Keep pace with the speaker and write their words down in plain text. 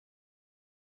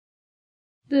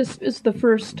This is the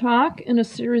first talk in a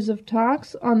series of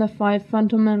talks on the 5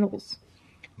 fundamentals,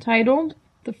 titled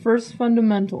The First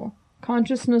Fundamental,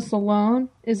 Consciousness Alone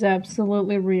is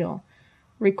Absolutely Real,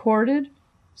 recorded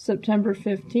September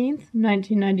 15th,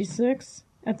 1996,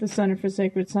 at the Center for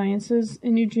Sacred Sciences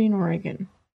in Eugene, Oregon.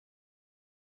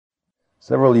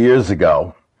 Several years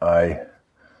ago, I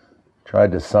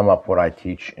tried to sum up what I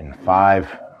teach in 5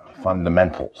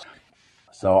 fundamentals.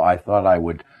 So I thought I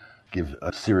would give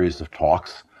a series of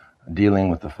talks dealing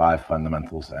with the 5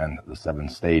 fundamentals and the 7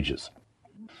 stages.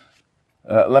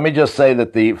 Let me just say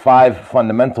that the 5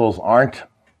 fundamentals aren't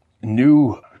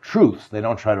new truths. They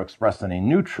don't try to express any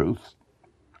new truths,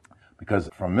 because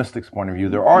from mystics' point of view,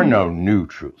 there are no new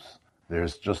truths.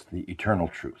 There's just the eternal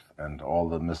truth, and all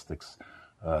the mystics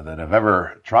that have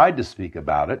ever tried to speak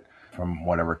about it, from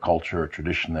whatever culture or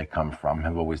tradition they come from,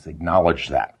 have always acknowledged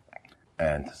that.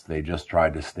 And they just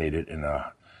tried to state it in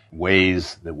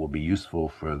ways that will be useful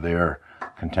for their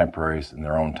contemporaries in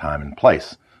their own time and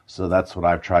place. So that's what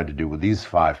I've tried to do with these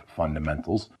 5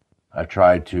 fundamentals. I've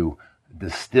tried to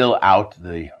distill out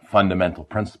the fundamental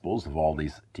principles of all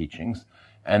these teachings,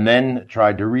 and then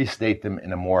tried to restate them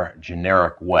in a more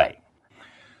generic way.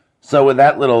 So with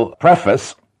that little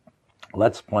preface,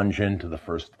 let's plunge into the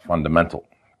first fundamental.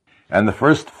 And the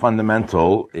first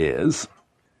fundamental is: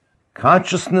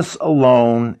 consciousness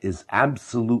alone is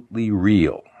absolutely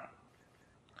real.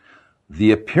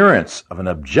 The appearance of an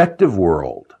objective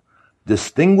world,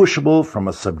 distinguishable from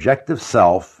a subjective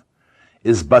self,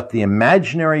 is but the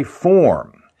imaginary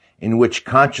form in which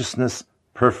consciousness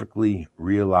perfectly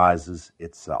realizes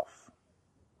itself.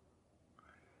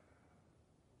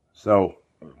 So,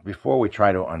 before we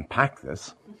try to unpack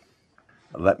this,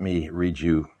 let me read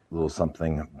you a little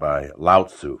something by Lao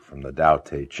Tzu from the Tao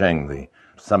Te Ching, the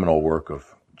seminal work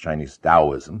of Chinese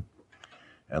Taoism.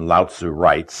 And Lao Tzu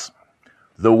writes,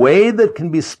 "The way that can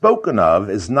be spoken of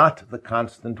is not the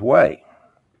constant way.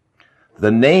 The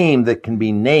name that can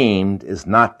be named is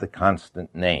not the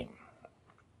constant name."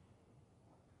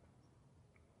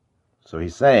 So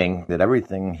he's saying that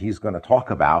everything he's going to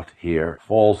talk about here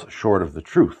falls short of the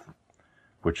truth,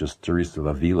 which, as Teresa of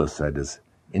Avila said, is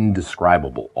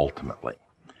indescribable ultimately.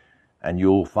 And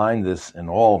you'll find this in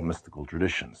all mystical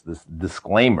traditions, this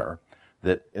disclaimer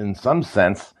that in some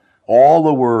sense all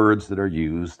the words that are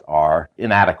used are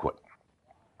inadequate.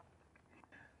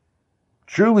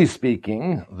 Truly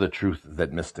speaking, the truth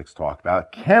that mystics talk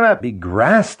about cannot be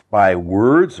grasped by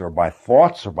words or by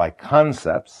thoughts or by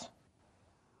concepts,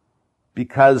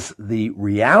 because the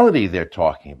reality they're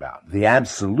talking about, the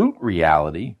absolute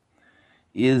reality,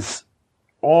 is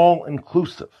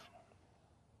all-inclusive.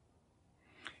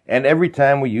 And every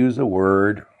time we use a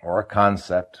word or a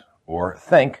concept or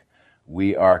think,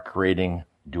 we are creating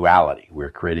duality. We're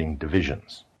creating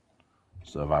divisions.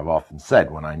 So I've often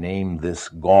said, when I name this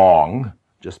gong,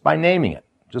 just by naming it,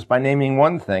 just by naming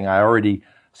one thing, I already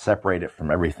separate it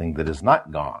from everything that is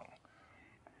not gong.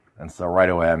 And so right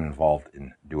away I'm involved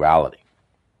in duality.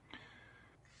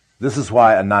 This is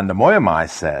why Anandamoyamai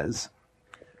says,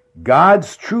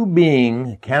 "God's true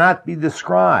being cannot be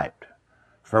described.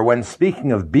 For when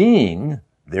speaking of being,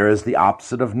 there is the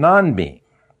opposite of non-being.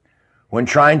 When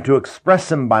trying to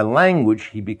express him by language,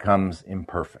 he becomes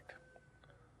imperfect."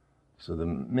 So the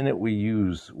minute we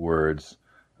use words,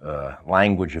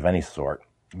 language of any sort,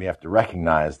 we have to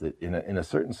recognize that in a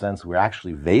certain sense we're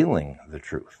actually veiling the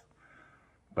truth.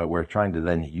 But we're trying to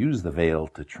then use the veil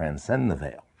to transcend the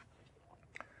veil.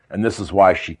 And this is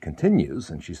why she continues,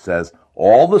 and she says,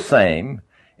 "All the same,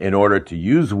 in order to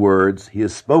use words, he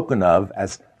is spoken of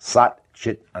as Sat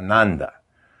Chit Ananda,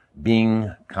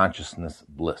 being, consciousness,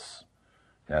 bliss."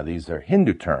 Now, these are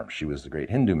Hindu terms. She was the great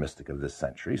Hindu mystic of this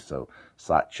century, so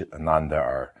Sat Chit Ananda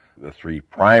are the 3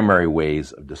 primary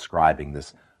ways of describing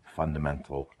this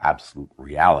fundamental absolute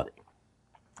reality.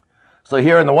 So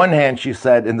here, on the one hand, she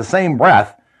said, in the same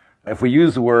breath, if we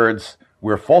use the words,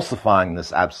 we're falsifying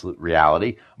this absolute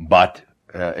reality, but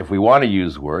if we want to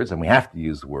use words, and we have to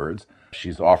use words,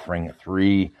 she's offering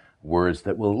 3 words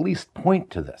that will at least point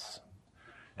to this.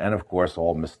 And of course,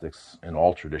 all mystics in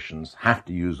all traditions have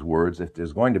to use words if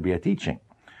there's going to be a teaching.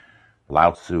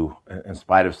 Lao Tzu, in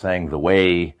spite of saying the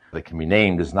way that can be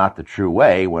named is not the true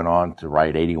way, went on to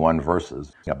write 81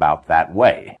 verses about that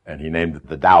way, and he named it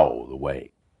the Tao, the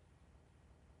way.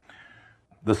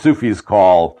 The Sufis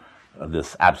call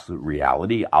this absolute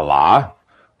reality Allah.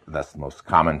 That's the most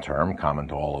common term, common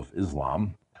to all of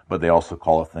Islam. But they also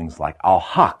call it things like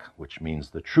Al-Haq, which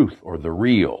means the truth or the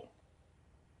real.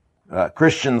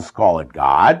 Christians call it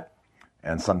God,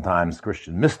 and sometimes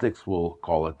Christian mystics will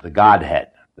call it the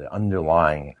Godhead, the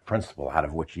underlying principle out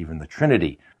of which even the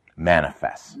Trinity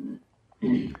manifests.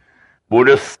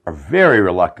 Buddhists are very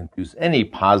reluctant to use any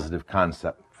positive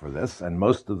concept for this, and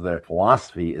most of their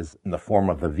philosophy is in the form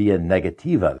of a via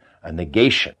negativa, a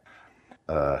negation.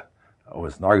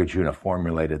 Nagarjuna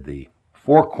formulated the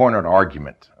four-cornered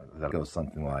argument that goes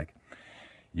something like,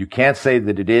 you can't say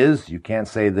that it is, you can't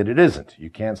say that it isn't. You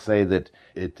can't say that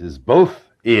it is both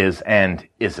is and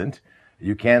isn't.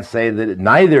 You can't say that it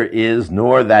neither is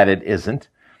nor that it isn't.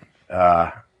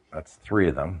 That's three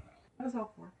of them. That was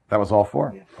all four. That was all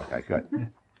four? Yeah. Okay,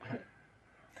 good.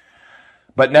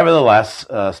 But nevertheless,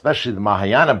 especially the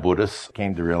Mahayana Buddhists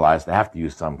came to realize they have to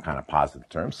use some kind of positive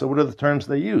terms. So what are the terms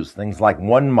they use? Things like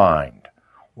one mind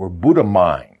or Buddha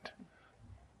mind.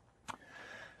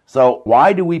 So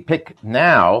why do we pick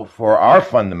now for our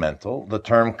fundamental the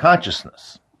term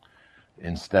consciousness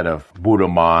instead of Buddha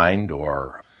mind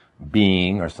or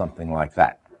being or something like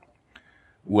that?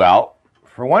 Well,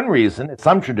 for one reason, in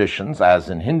some traditions, as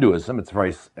in Hinduism, it's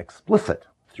very explicit.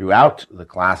 Throughout the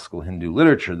classical Hindu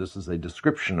literature, this is a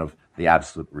description of the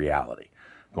absolute reality,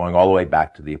 going all the way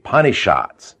back to the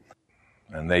Upanishads.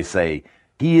 And they say,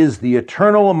 he is the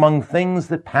eternal among things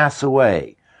that pass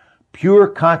away, pure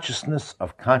consciousness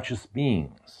of conscious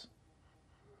beings.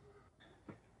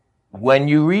 When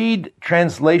you read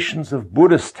translations of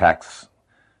Buddhist texts,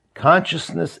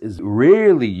 consciousness is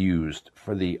rarely used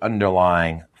for the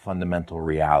underlying fundamental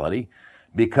reality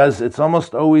because it's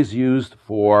almost always used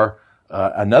for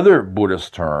another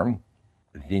Buddhist term,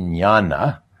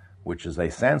 vijnana, which is a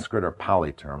Sanskrit or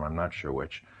Pali term, I'm not sure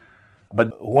which.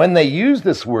 But when they use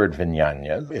this word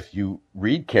vijnana, if you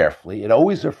read carefully, it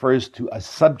always refers to a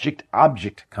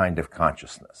subject-object kind of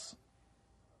consciousness,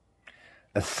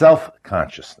 a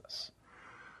self-consciousness.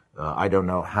 I don't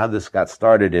know how this got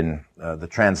started in the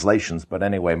translations, but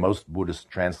anyway, most Buddhist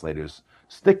translators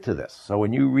stick to this. So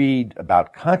when you read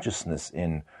about consciousness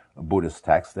in Buddhist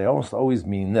texts, they almost always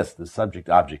mean this, the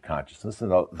subject-object consciousness,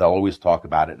 and they'll always talk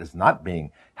about it as not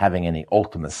having any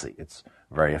ultimacy. It's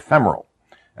very ephemeral,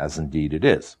 as indeed it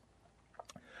is.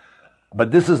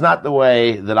 But this is not the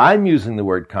way that I'm using the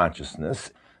word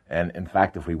consciousness, and in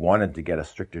fact, if we wanted to get a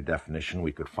stricter definition,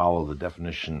 we could follow the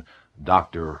definition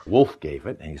Dr. Wolff gave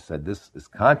it, and he said this is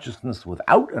consciousness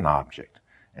without an object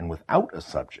and without a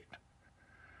subject.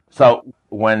 So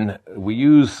when we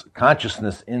use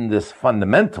consciousness in this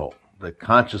fundamental, that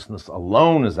consciousness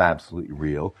alone is absolutely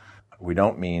real, we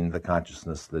don't mean the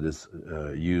consciousness that is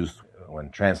used when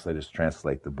translators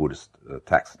translate the Buddhist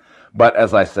text. But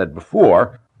as I said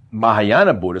before,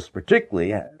 Mahayana Buddhists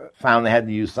particularly found they had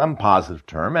to use some positive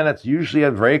term, and it's usually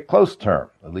a very close term,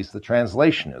 at least the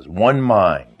translation is, one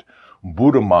mind,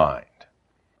 Buddha mind.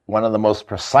 One of the most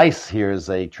precise here is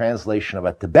a translation of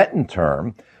a Tibetan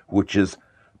term, which is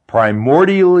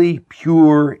primordially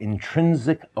pure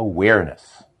intrinsic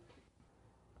awareness.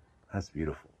 That's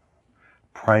beautiful.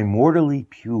 Primordially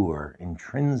pure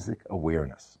intrinsic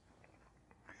awareness.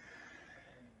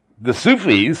 The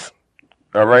Sufis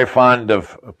are very fond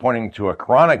of pointing to a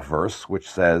Quranic verse which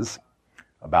says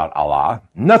about Allah,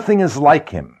 nothing is like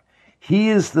him. He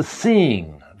is the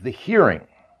seeing, the hearing.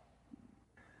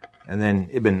 And then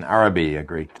Ibn Arabi, a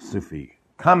great Sufi,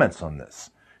 comments on this,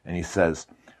 and he says,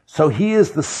 so he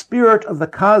is the spirit of the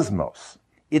cosmos,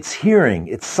 its hearing,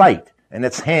 its sight, and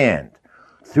its hand.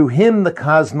 Through him the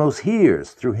cosmos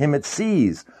hears, through him it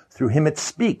sees, through him it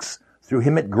speaks, through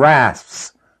him it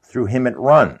grasps, through him it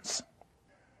runs.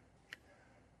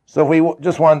 So if we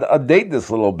just wanted to update this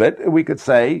a little bit, we could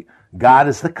say God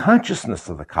is the consciousness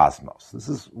of the cosmos. This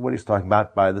is what he's talking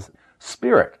about by the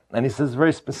spirit. And he says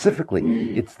very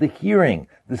specifically, it's the hearing,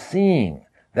 the seeing,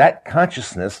 that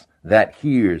consciousness that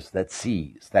hears, that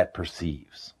sees, that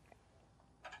perceives.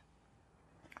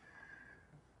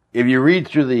 If you read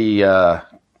through the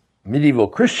medieval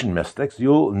Christian mystics,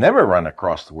 you'll never run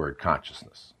across the word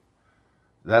consciousness.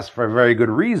 That's for a very good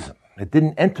reason. It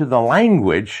didn't enter the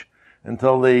language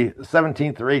until the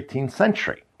 17th or 18th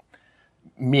century,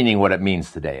 meaning what it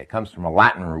means today. It comes from a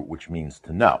Latin root which means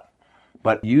to know.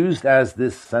 But used as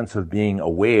this sense of being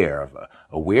aware, of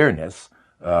awareness,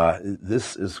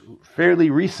 this is fairly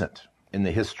recent in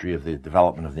the history of the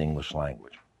development of the English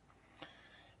language.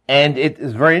 And it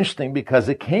is very interesting because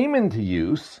it came into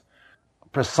use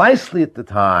precisely at the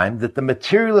time that the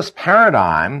materialist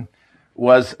paradigm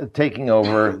was taking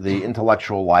over the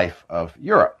intellectual life of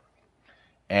Europe.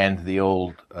 And the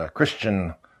old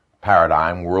Christian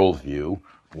paradigm, worldview,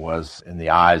 was, in the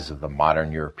eyes of the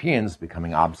modern Europeans,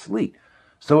 becoming obsolete.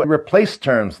 So it replaced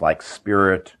terms like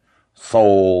spirit,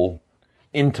 soul,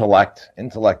 intellect.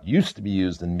 Intellect used to be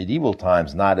used in medieval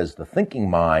times not as the thinking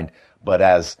mind, but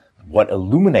as what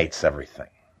illuminates everything,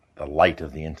 the light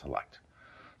of the intellect.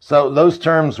 So those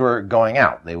terms were going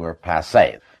out. They were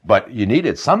passé. But you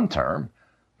needed some term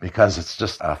because it's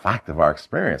just a fact of our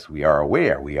experience. We are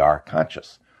aware. We are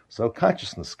conscious. So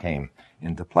consciousness came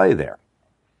into play there.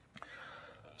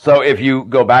 So if you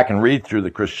go back and read through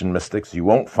the Christian mystics, you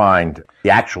won't find the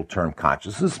actual term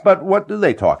consciousness, but what do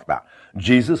they talk about?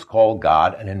 Jesus called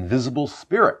God an invisible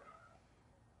spirit.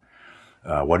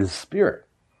 What is spirit?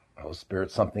 Well,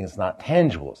 spirit's something that's not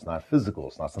tangible, it's not physical,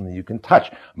 it's not something you can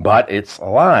touch, but it's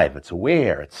alive, it's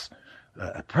aware, it's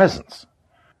a presence.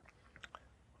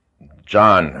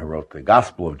 John, who wrote the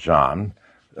Gospel of John,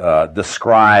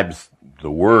 describes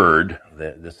the Word,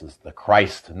 this is the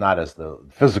Christ, not as the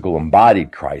physical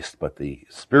embodied Christ, but the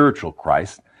spiritual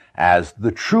Christ, as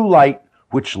the true light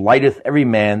which lighteth every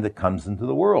man that comes into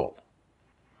the world.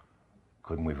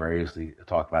 Couldn't we very easily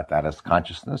talk about that as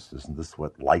consciousness? Isn't this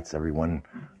what lights everyone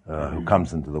who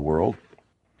comes into the world?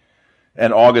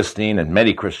 And Augustine and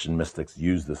many Christian mystics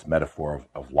use this metaphor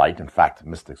of light. In fact,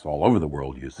 mystics all over the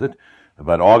world use it.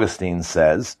 But Augustine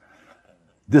says,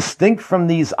 distinct from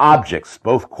these objects,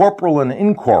 both corporal and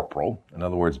incorporeal, in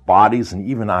other words, bodies and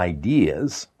even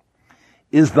ideas,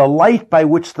 is the light by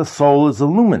which the soul is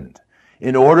illumined,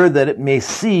 in order that it may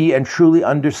see and truly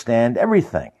understand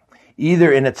everything,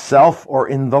 either in itself or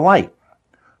in the light.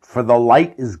 For the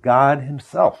light is God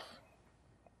himself.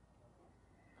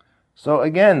 So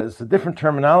again, it's a different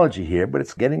terminology here, but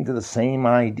it's getting to the same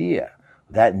idea.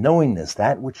 That knowingness,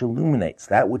 that which illuminates,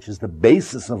 that which is the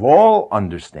basis of all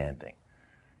understanding.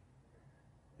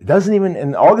 It doesn't even,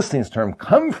 in Augustine's term,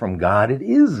 come from God, it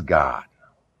is God.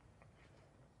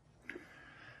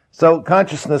 So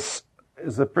consciousness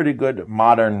is a pretty good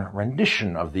modern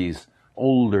rendition of these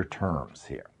older terms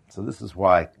here. So this is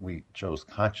why we chose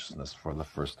consciousness for the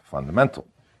first fundamental.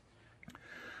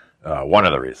 One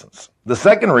of the reasons. The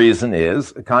second reason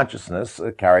is consciousness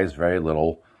carries very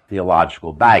little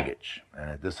theological baggage. And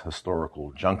at this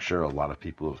historical juncture, a lot of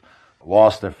people have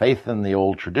lost their faith in the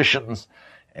old traditions.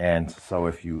 And so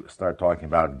if you start talking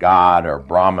about God or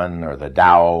Brahman or the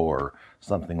Tao or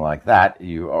something like that,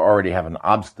 you already have an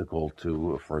obstacle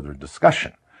to further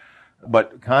discussion.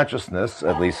 But consciousness,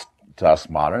 at least to us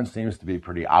moderns, seems to be a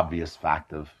pretty obvious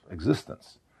fact of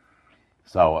existence.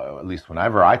 So at least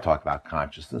whenever I talk about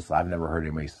consciousness, I've never heard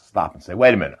anybody stop and say,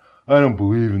 wait a minute, I don't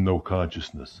believe in no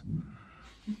consciousness.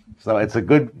 So it's a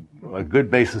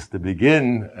good basis to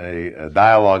begin a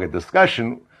dialogue, a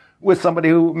discussion with somebody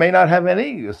who may not have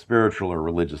any spiritual or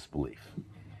religious belief.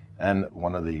 And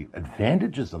one of the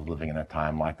advantages of living in a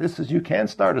time like this is you can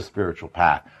start a spiritual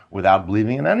path without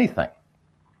believing in anything.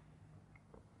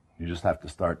 You just have to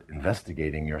start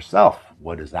investigating yourself,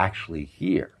 what is actually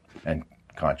here. And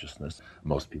consciousness,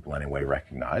 most people anyway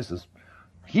recognize, is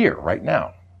here, right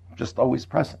now, just always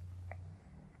present.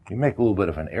 You make a little bit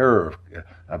of an error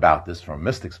about this from a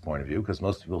mystic's point of view, because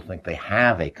most people think they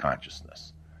have a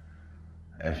consciousness.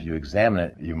 And if you examine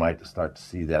it, you might start to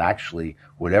see that actually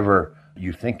whatever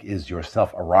you think is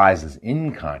yourself arises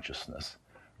in consciousness,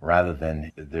 rather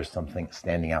than there's something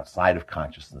standing outside of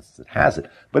consciousness that has it.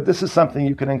 But this is something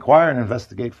you can inquire and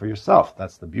investigate for yourself.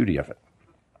 That's the beauty of it.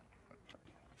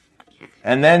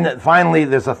 And then finally,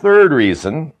 there's a third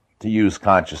reason to use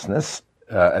consciousness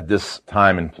at this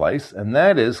time and place, and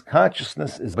that is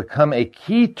consciousness has become a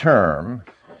key term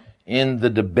in the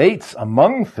debates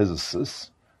among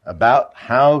physicists about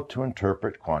how to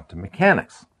interpret quantum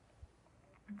mechanics.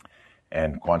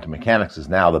 And quantum mechanics is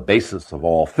now the basis of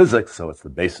all physics, so it's the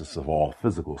basis of all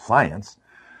physical science.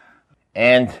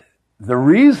 And the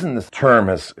reason this term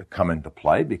has come into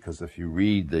play, because if you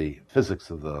read the physics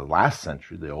of the last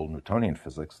century, the old Newtonian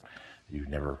physics, you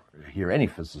never hear any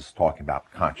physicists talking about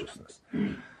consciousness.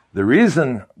 The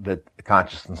reason that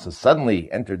consciousness has suddenly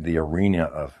entered the arena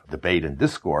of debate and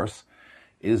discourse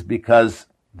is because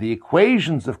the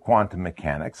equations of quantum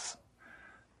mechanics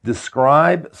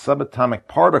describe subatomic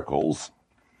particles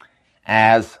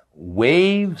as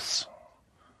waves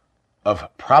of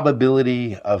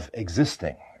probability of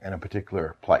existing in a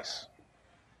particular place.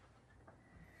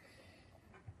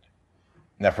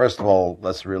 Now, first of all,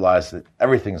 let's realize that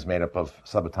everything is made up of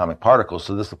subatomic particles,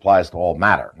 so this applies to all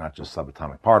matter, not just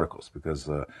subatomic particles, because,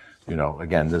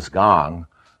 again, this gong,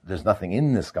 there's nothing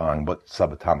in this gong but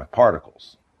subatomic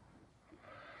particles.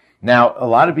 Now, a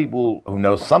lot of people who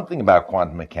know something about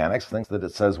quantum mechanics think that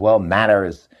it says, well, matter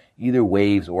is either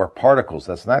waves or particles.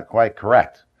 That's not quite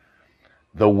correct.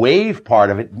 The wave part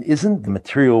of it isn't the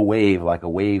material wave like a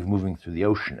wave moving through the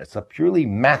ocean. It's a purely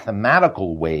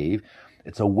mathematical wave.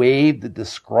 It's a wave that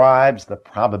describes the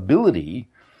probability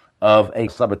of a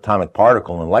subatomic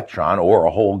particle, an electron, or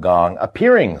a whole gong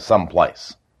appearing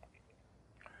someplace.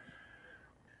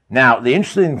 Now, the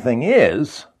interesting thing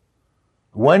is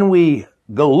When we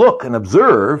go look and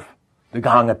observe, the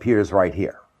gong appears right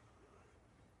here.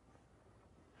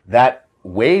 That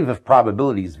wave of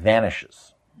probabilities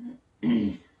vanishes.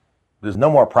 There's no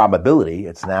more probability,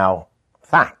 it's now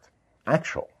fact,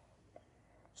 actual.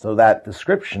 So that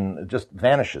description just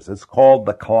vanishes. It's called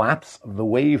the collapse of the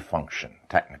wave function,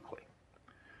 technically.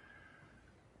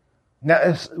 Now,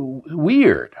 it's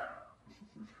weird.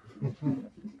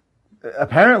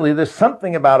 Apparently, there's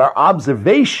something about our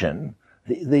observation,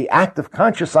 the act of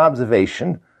conscious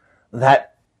observation,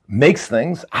 that makes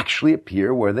things actually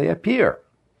appear where they appear.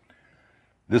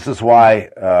 This is why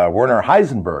Werner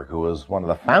Heisenberg, who was one of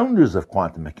the founders of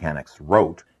quantum mechanics,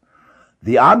 wrote,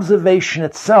 "The observation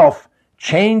itself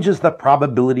changes the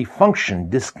probability function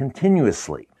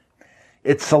discontinuously.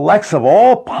 It selects of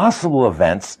all possible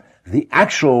events the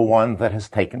actual one that has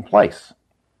taken place."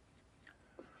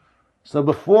 So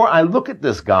before I look at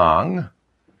this gong,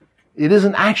 it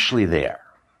isn't actually there.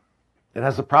 It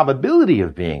has a probability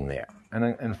of being there.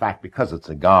 And in fact, because it's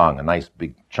a gong, a nice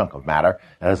big chunk of matter,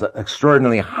 it has an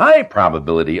extraordinarily high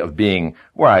probability of being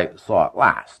where I saw it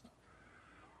last.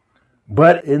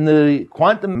 But in the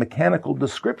quantum mechanical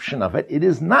description of it, it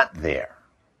is not there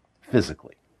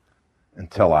physically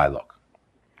until I look.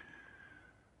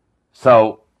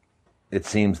 So it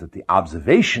seems that the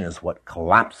observation is what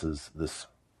collapses this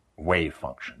wave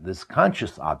function, this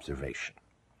conscious observation.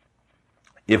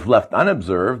 If left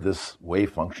unobserved, this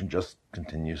wave function just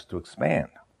continues to expand.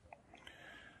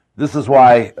 This is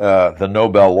why the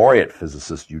Nobel laureate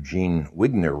physicist Eugene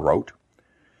Wigner wrote,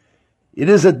 "It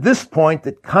is at this point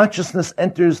that consciousness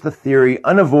enters the theory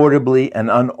unavoidably and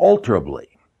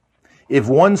unalterably. If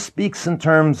one speaks in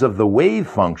terms of the wave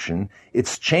function,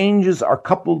 its changes are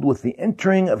coupled with the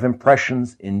entering of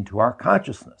impressions into our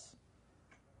consciousness.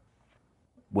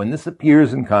 When this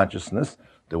appears in consciousness,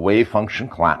 the wave function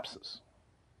collapses."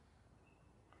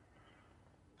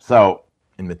 So,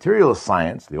 in materialist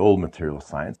science, the old materialist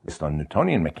science, based on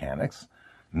Newtonian mechanics,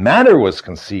 matter was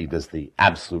conceived as the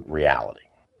absolute reality.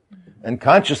 And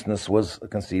consciousness was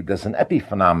conceived as an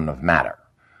epiphenomenon of matter.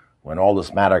 When all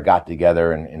this matter got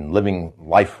together in living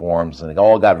life forms and it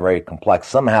all got very complex,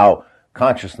 somehow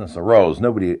consciousness arose.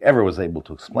 Nobody ever was able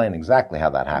to explain exactly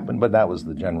how that happened, but that was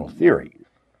the general theory.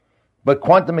 But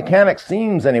quantum mechanics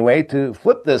seems, anyway, to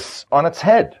flip this on its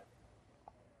head.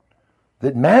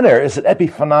 That matter is an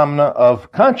epiphenomena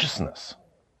of consciousness.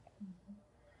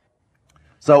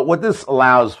 So what this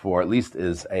allows for, at least,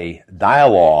 is a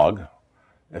dialogue,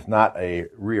 if not a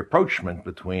reapproachment,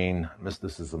 between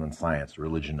mysticism and science,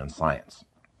 religion and science.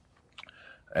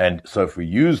 And so if we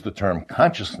use the term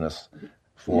consciousness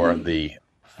for the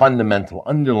fundamental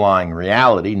underlying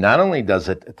reality, not only does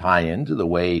it tie into the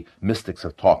way mystics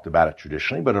have talked about it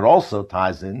traditionally, but it also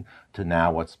ties in to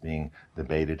now what's being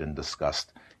debated and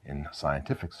discussed in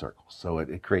scientific circles. So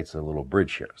it creates a little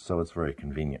bridge here. So it's very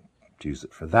convenient to use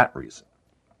it for that reason.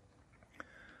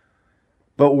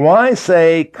 But why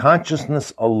say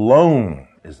consciousness alone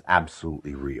is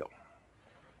absolutely real?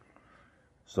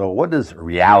 So what does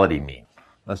reality mean?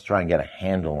 Let's try and get a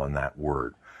handle on that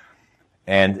word.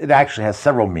 And it actually has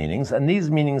several meanings, and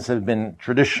these meanings have been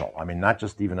traditional. I mean, not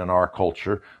just even in our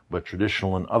culture, but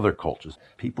traditional in other cultures.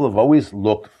 People have always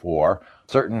looked for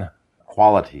certain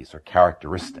qualities or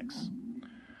characteristics.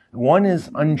 One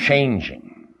is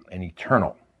unchanging and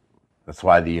eternal. That's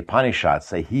why the Upanishads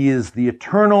say he is the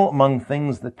eternal among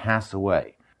things that pass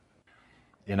away.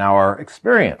 In our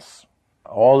experience,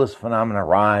 all this phenomena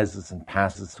rises and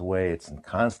passes away. It's in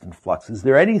constant flux. Is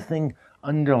there anything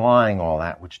underlying all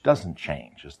that which doesn't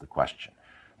change, is the question,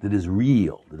 that is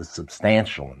real, that is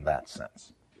substantial in that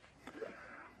sense?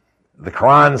 The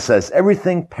Quran says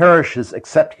everything perishes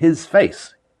except his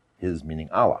face. His meaning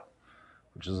Allah,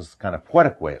 which is this kind of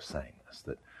poetic way of saying this,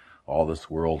 that all this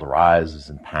world arises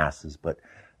and passes, but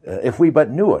if we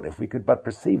but knew it, if we could but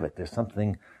perceive it, there's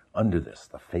something under this,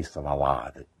 the face of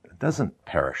Allah, that doesn't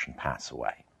perish and pass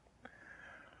away.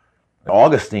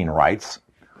 Augustine writes,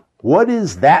 "What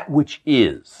is that which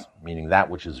is," meaning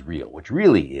that which is real, which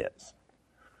really is,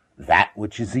 "that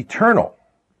which is eternal.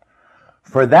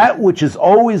 For that which is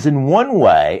always in one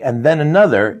way and then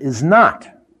another is not.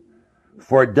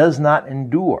 For it does not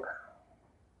endure."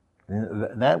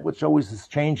 That which always is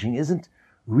changing isn't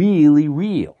really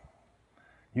real.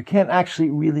 You can't actually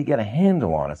really get a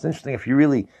handle on it. It's interesting if you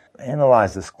really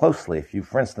analyze this closely. If you,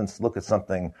 for instance, look at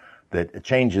something that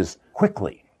changes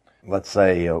quickly, let's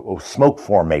say smoke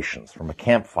formations from a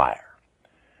campfire.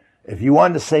 If you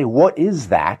wanted to say, what is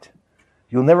that?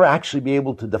 You'll never actually be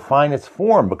able to define its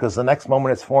form because the next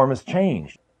moment its form has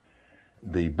changed.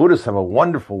 The Buddhists have a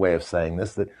wonderful way of saying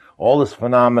this, that all this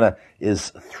phenomena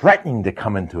is threatening to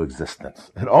come into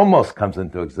existence. It almost comes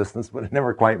into existence, but it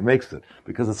never quite makes it,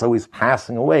 because it's always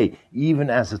passing away, even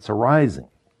as it's arising.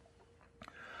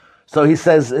 So he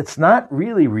says it's not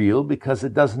really real because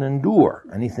it doesn't endure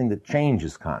anything that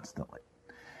changes constantly.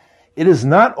 It is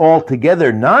not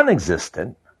altogether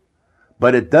non-existent,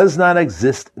 but it does not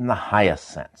exist in the highest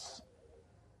sense.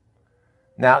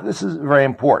 Now, this is very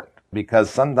important, because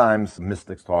sometimes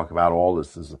mystics talk about all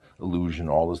this is illusion,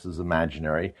 all this is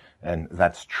imaginary, and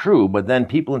that's true, but then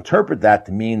people interpret that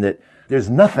to mean that there's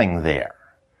nothing there.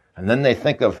 And then they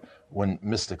think of, when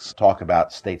mystics talk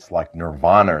about states like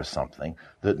nirvana or something,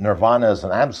 that nirvana is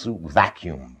an absolute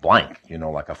vacuum, blank,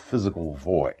 like a physical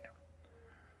void.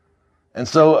 And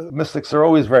so mystics are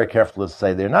always very careful to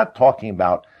say they're not talking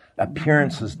about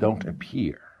appearances don't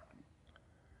appear.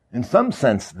 In some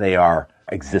sense, they are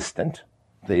existent.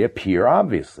 They appear,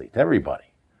 obviously, to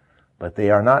everybody. But they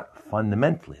are not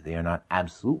fundamentally, they are not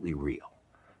absolutely real.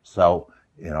 So,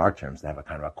 in our terms, they have a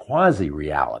kind of a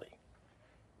quasi-reality.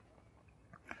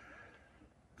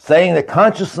 Saying that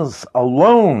consciousness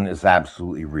alone is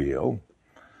absolutely real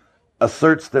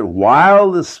asserts that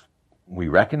while this, we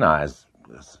recognize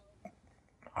this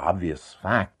obvious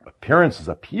fact, appearances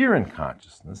appear in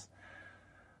consciousness,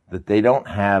 that they don't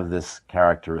have this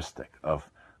characteristic of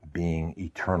being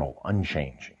eternal,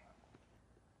 unchanging.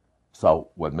 So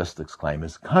what mystics claim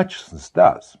is consciousness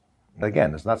does.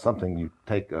 Again, it's not something you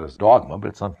take as dogma, but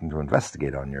it's something to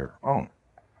investigate on your own.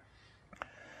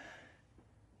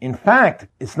 In fact,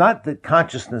 it's not that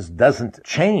consciousness doesn't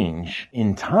change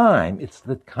in time, it's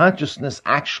that consciousness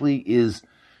actually is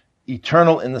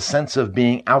eternal in the sense of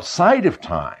being outside of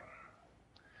time.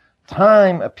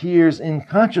 Time appears in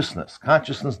consciousness.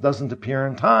 Consciousness doesn't appear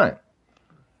in time.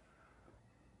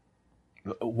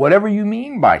 Whatever you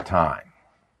mean by time.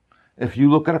 If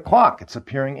you look at a clock, it's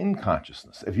appearing in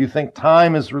consciousness. If you think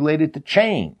time is related to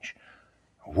change,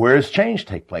 where does change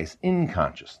take place? In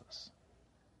consciousness.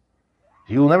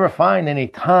 You will never find any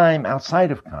time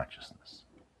outside of consciousness.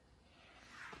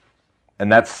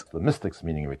 And that's the mystic's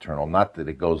meaning of eternal, not that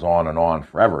it goes on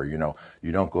forever.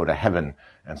 You don't go to heaven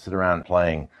and sit around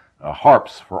playing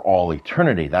harps for all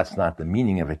eternity. That's not the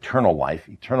meaning of eternal life.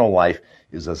 Eternal life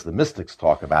is, as the mystics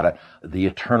talk about it, the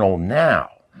eternal now.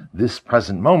 This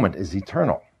present moment is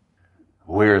eternal.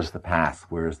 Where is the past?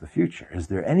 Where is the future? Is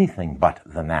there anything but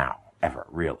the now, ever,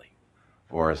 really?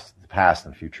 Or is the past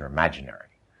and future imaginary?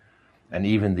 And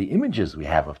even the images we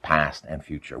have of past and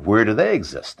future, where do they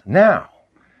exist? Now.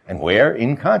 And where?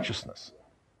 In consciousness.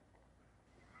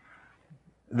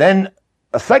 Then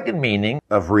a second meaning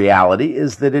of reality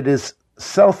is that it is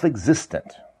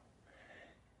self-existent,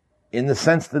 in the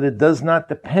sense that it does not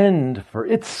depend for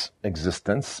its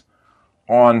existence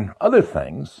on other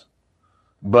things,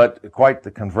 but quite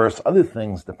the converse, other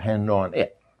things depend on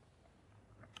it.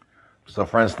 So,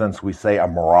 for instance, we say a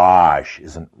mirage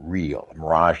isn't real. A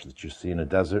mirage that you see in a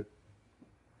desert.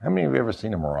 How many of you have ever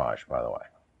seen a mirage, by the way?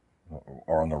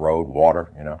 Or on the road,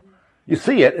 water, You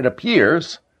see it, it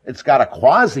appears, it's got a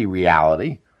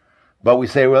quasi-reality, but we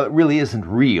say, well, it really isn't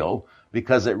real,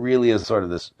 because it really is sort of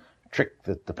this trick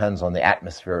that depends on the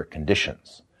atmospheric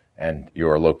conditions and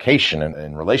your location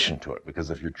in relation to it. Because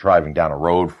if you're driving down a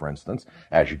road, for instance,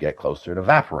 as you get closer, it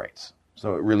evaporates.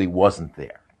 So it really wasn't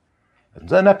there.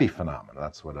 It's an epiphenomenon.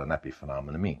 That's what an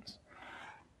epiphenomenon means.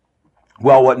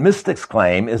 Well, what mystics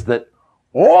claim is that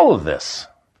all of this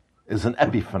is an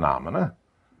epiphenomena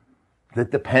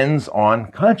that depends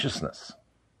on consciousness.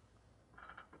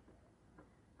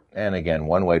 And again,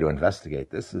 one way to investigate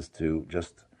this is to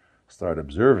just start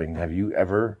observing, have you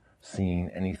ever seen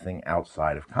anything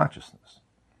outside of consciousness?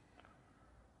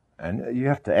 And you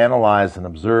have to analyze and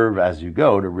observe as you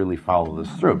go to really follow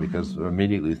this through, because you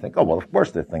immediately think, oh, well, of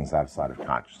course there are things outside of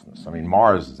consciousness. I mean,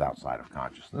 Mars is outside of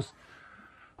consciousness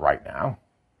right now.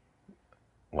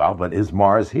 Well, but is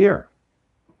Mars here?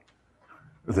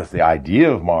 There's the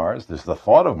idea of Mars, there's the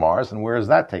thought of Mars, and where is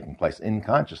that taking place? In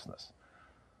consciousness.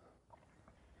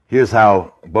 Here's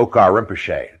how Bokar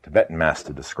Rinpoche, a Tibetan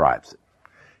master, describes it.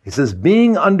 He says,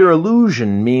 being under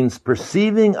illusion means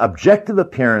perceiving objective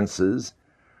appearances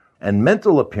and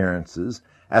mental appearances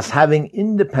as having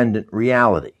independent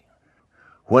reality.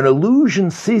 When illusion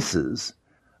ceases,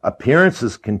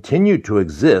 appearances continue to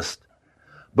exist,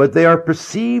 but they are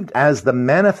perceived as the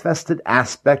manifested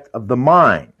aspect of the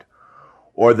mind,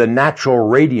 or the natural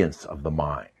radiance of the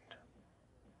mind.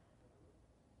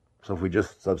 So if we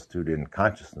just substitute in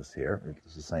consciousness here,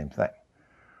 it's the same thing.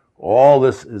 All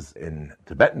this is, in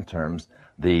Tibetan terms,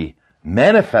 the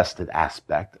manifested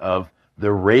aspect of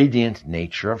the radiant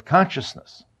nature of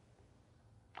consciousness.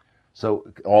 So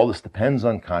all this depends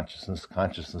on consciousness.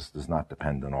 Consciousness does not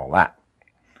depend on all that.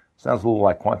 Sounds a little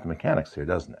like quantum mechanics here,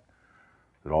 doesn't it?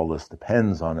 That all this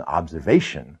depends on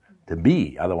observation to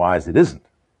be, otherwise it isn't.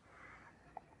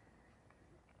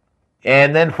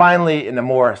 And then finally, in a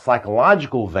more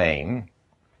psychological vein,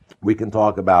 we can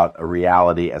talk about a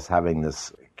reality as having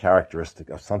this characteristic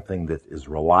of something that is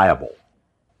reliable.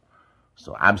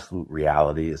 So absolute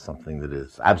reality is something that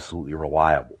is absolutely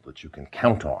reliable, that you can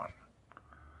count on.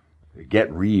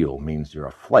 Get real means you're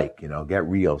a flake, get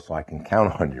real so I can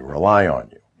count on you, rely on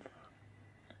you.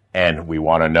 And we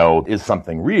want to know, is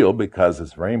something real? Because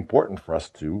it's very important for us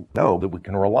to know that we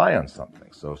can rely on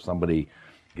something. So if somebody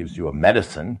gives you a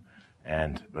medicine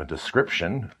and a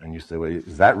description, and you say, well,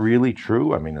 is that really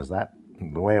true? I mean, is that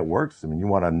the way it works? I mean, you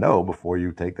want to know before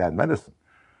you take that medicine.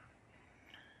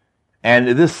 And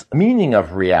this meaning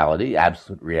of reality,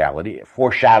 absolute reality,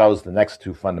 foreshadows the next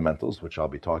two fundamentals, which I'll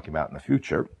be talking about in the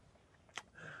future,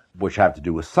 which have to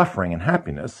do with suffering and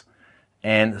happiness.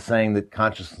 And saying that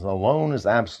consciousness alone is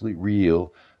absolutely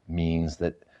real means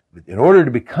that in order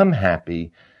to become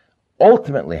happy,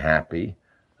 ultimately happy,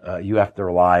 you have to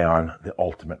rely on the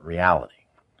ultimate reality.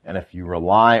 And if you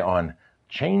rely on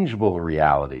changeable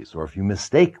realities, or if you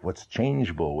mistake what's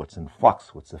changeable, what's in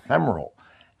flux, what's ephemeral,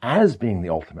 as being the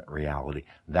ultimate reality,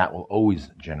 that will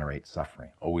always generate suffering,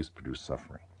 always produce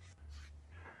suffering.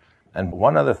 And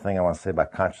one other thing I want to say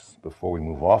about consciousness before we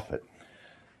move off it,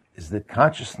 is that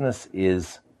consciousness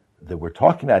that we're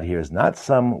talking about here is not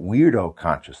some weirdo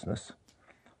consciousness,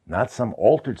 not some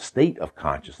altered state of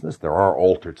consciousness. There are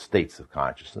altered states of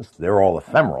consciousness. They're all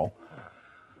ephemeral.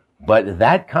 But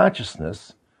that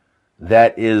consciousness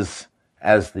that is,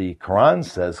 as the Quran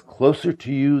says, closer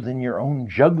to you than your own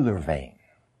jugular vein.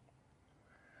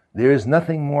 There is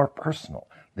nothing more personal.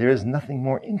 There is nothing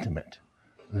more intimate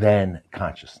than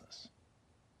consciousness.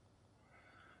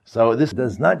 So this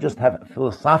does not just have a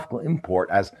philosophical import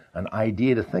as an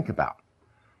idea to think about.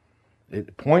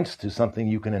 It points to something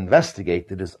you can investigate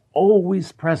that is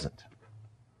always present.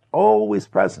 Always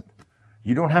present.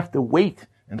 You don't have to wait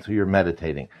until you're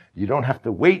meditating. You don't have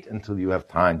to wait until you have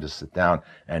time to sit down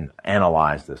and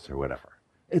analyze this or whatever.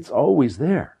 It's always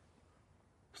there.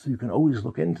 So you can always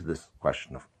look into this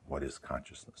question of what is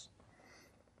consciousness.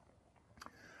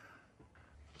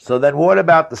 So then what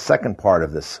about the second part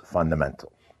of this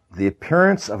fundamental? The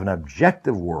appearance of an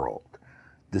objective world,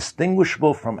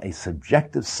 distinguishable from a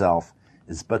subjective self,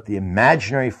 is but the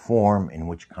imaginary form in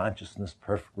which consciousness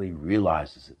perfectly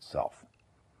realizes itself.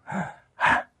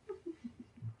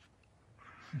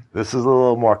 This is a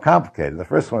little more complicated. The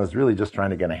first one is really just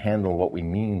trying to get a handle on what we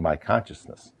mean by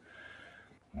consciousness.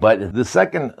 But the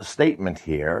second statement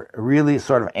here really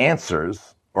sort of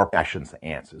answers, or I shouldn't say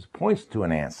answers, points to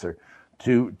an answer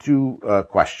to two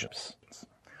questions.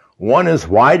 One is,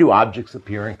 why do objects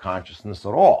appear in consciousness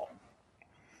at all?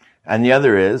 And the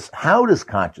other is, how does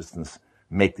consciousness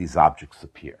make these objects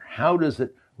appear? How does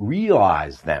it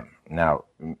realize them? Now,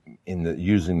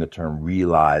 using the term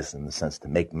realize in the sense to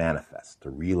make manifest, to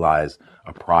realize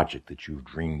a project that you've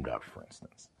dreamed of, for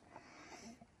instance.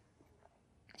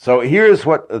 So here's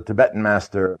what the Tibetan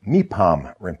master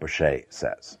Mipam Rinpoche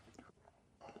says.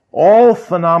 All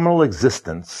phenomenal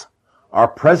existence are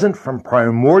present from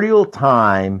primordial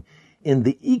time in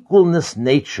the equalness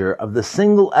nature of the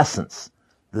single essence,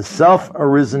 the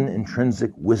self-arisen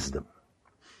intrinsic wisdom.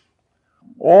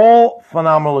 All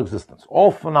phenomenal existence, all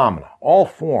phenomena, all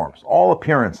forms, all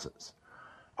appearances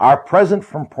are present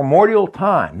from primordial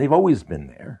time. They've always been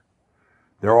there.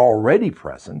 They're already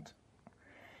present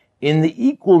in the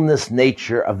equalness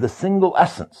nature of the single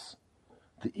essence.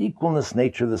 The equalness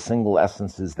nature of the single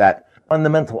essence is that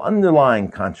fundamental underlying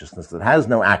consciousness that has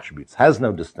no attributes, has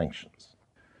no distinctions.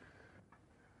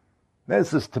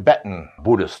 There's this Tibetan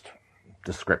Buddhist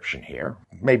description here.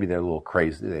 Maybe they're a little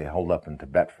crazy. They hold up in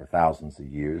Tibet for thousands of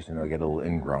years, get a little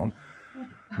ingrown.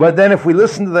 But then if we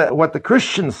listen to what the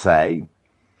Christians say,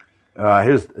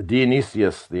 here's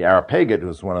Dionysius the Areopagite,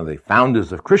 who's one of the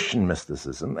founders of Christian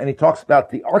mysticism, and he talks about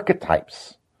the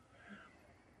archetypes.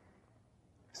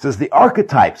 He says, the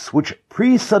archetypes, which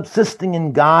pre-subsisting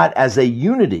in God as a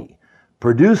unity,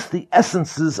 produce the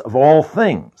essences of all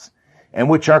things, and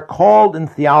which are called in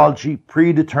theology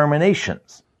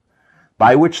predeterminations,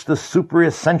 by which the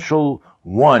superessential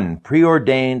one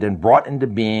preordained and brought into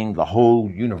being the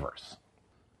whole universe.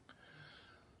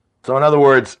 So in other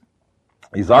words,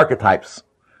 these archetypes,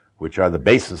 which are the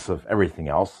basis of everything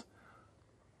else,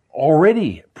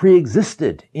 already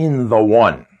pre-existed in the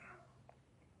one.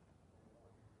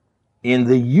 In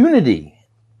the unity,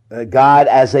 God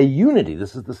as a unity.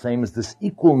 This is the same as this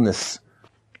equalness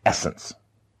essence.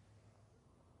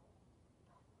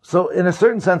 So in a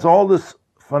certain sense, all this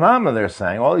phenomena they're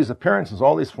saying, all these appearances,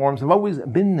 all these forms have always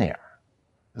been there.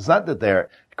 It's not that they're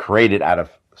created out of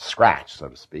scratch, so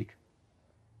to speak.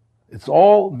 It's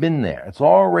all been there. It's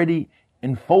already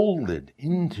enfolded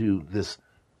into this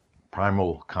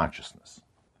primal consciousness,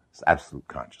 this absolute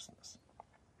consciousness.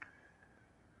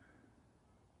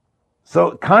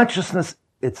 So consciousness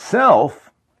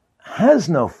itself has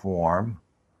no form,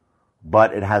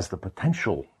 but it has the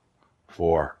potential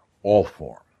for all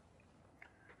form.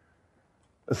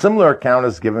 A similar account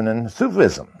is given in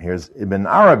Sufism. Here's Ibn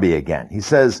Arabi again. He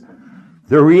says,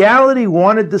 "The reality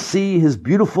wanted to see his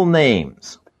beautiful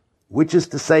names, which is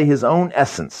to say his own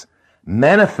essence,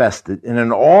 manifested in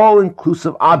an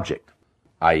all-inclusive object,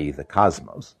 i.e. the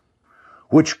cosmos,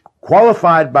 which,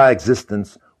 qualified by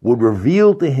existence, would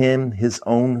reveal to him his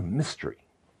own mystery."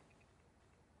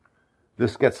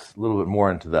 This gets a little bit more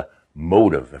into the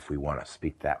motive, if we want to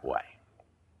speak that way.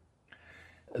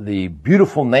 The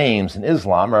beautiful names in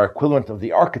Islam are equivalent of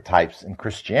the archetypes in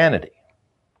Christianity.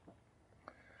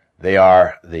 They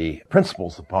are the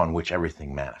principles upon which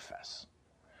everything manifests.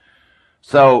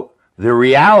 So the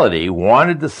reality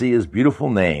wanted to see his beautiful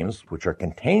names, which are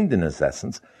contained in his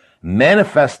essence,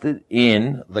 manifested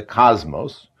in the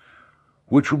cosmos,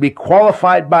 which would be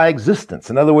qualified by existence.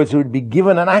 In other words, it would be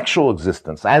given an actual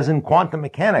existence, as in quantum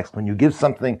mechanics. When you give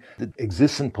something that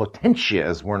exists in potentia,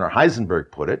 as Werner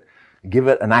Heisenberg put it, give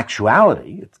it an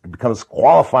actuality, it becomes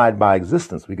qualified by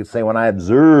existence. We could say, when I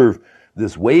observe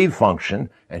this wave function,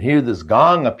 and here this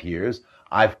gong appears,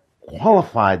 I've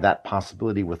qualified that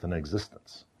possibility with an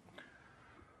existence.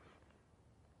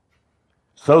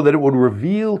 So that it would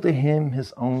reveal to him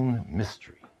his own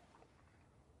mystery.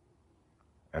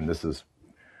 And this is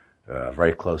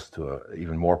very close to an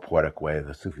even more poetic way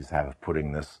the Sufis have of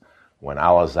putting this. When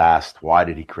Allah is asked, why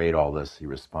did he create all this? He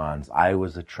responds, I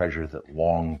was a treasure that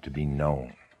longed to be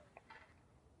known.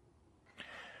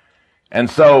 And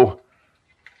so,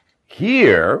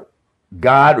 here,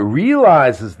 God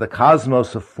realizes the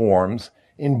cosmos of forms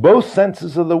in both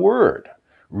senses of the word.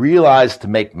 Realize to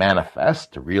make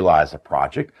manifest, to realize a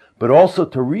project, but also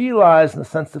to realize in the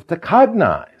sense of to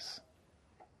cognize.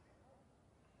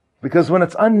 Because when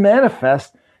it's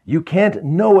unmanifest, you can't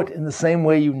know it in the same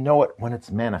way you know it when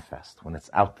it's manifest, when it's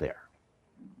out there.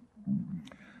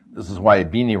 This is why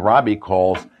Ibn Arabi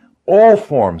calls all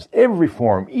forms, every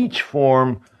form, each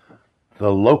form,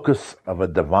 the locus of a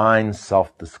divine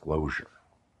self-disclosure.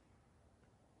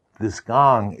 This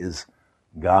gong is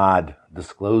God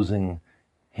disclosing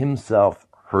himself,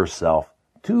 herself,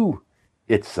 to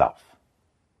itself.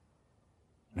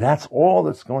 That's all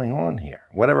that's going on here,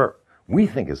 whatever we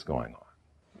think is going on.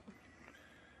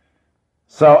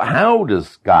 So how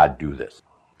does God do this?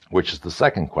 Which is the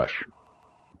second question.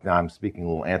 Now I'm speaking a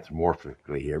little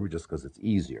anthropomorphically here, just because it's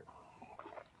easier.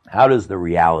 How does the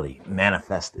reality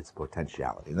manifest its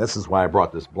potentiality? And this is why I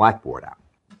brought this blackboard out.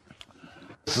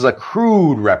 This is a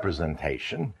crude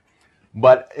representation,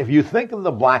 but if you think of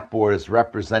the blackboard as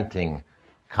representing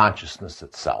consciousness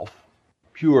itself,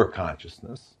 pure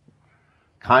consciousness,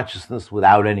 consciousness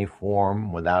without any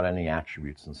form, without any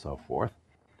attributes and so forth,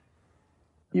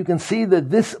 you can see that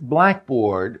this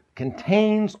blackboard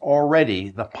contains already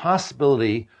the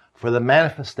possibility for the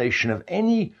manifestation of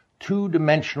any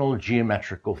two-dimensional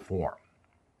geometrical form.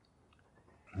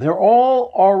 They're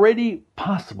all already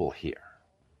possible here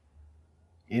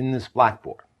in this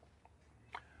blackboard.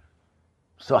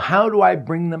 So how do I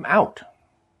bring them out?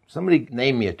 Somebody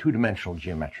name me a two-dimensional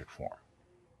geometric form.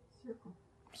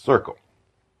 Circle.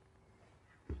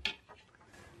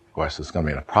 Of course, it's going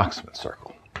to be an approximate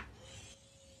circle.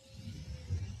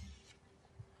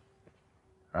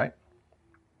 Right?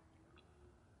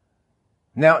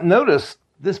 Now, notice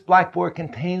this blackboard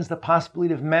contains the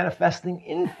possibility of manifesting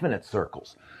infinite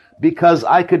circles, because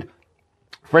I could,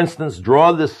 for instance,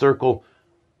 draw this circle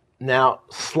now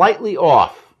slightly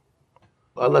off,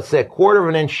 let's say 1/4 of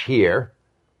an inch here,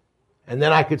 and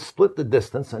then I could split the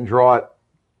distance and draw it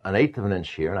 1/8 of an inch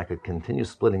here, and I could continue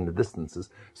splitting the distances.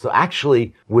 So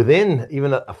actually, within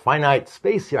even a finite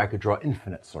space here, I could draw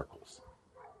infinite circles.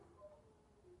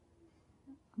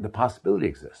 The possibility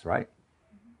exists, right?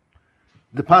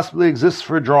 The possibility exists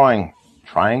for drawing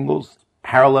triangles,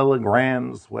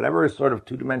 parallelograms, whatever sort of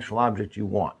two-dimensional object you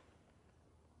want.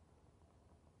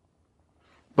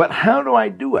 But how do I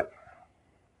do it?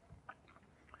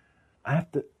 I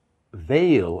have to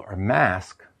veil or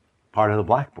mask part of the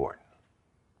blackboard,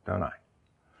 don't I?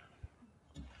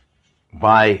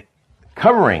 By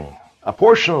covering a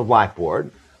portion of the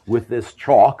blackboard with this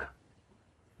chalk,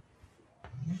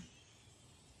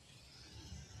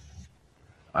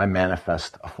 I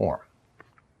manifest a form.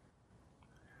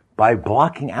 by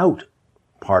blocking out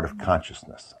part of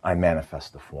consciousness, I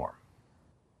manifest the form.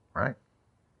 Right?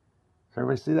 Does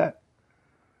everybody see that?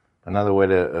 Another way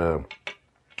to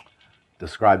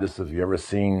describe this, if you've ever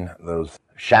seen those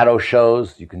shadow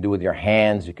shows you can do with your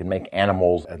hands, you can make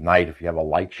animals at night if you have a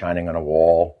light shining on a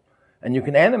wall, and you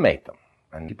can animate them.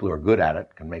 And people who are good at it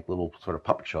can make little sort of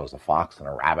puppet shows, a fox and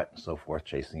a rabbit and so forth,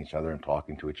 chasing each other and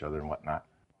talking to each other and whatnot.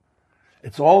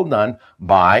 It's all done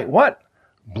by what?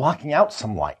 Blocking out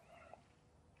some light.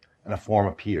 And a form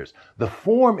appears. The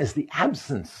form is the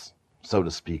absence, so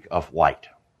to speak, of light.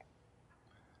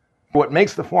 What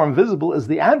makes the form visible is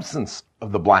the absence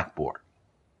of the blackboard.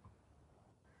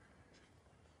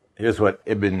 Here's what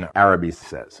Ibn Arabi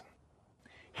says.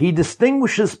 He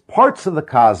distinguishes parts of the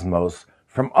cosmos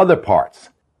from other parts.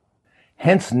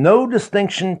 Hence no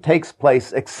distinction takes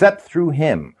place except through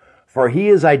him, for he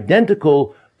is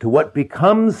identical to what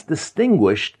becomes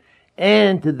distinguished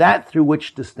and to that through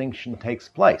which distinction takes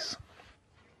place.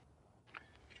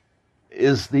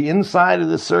 Is the inside of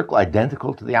the circle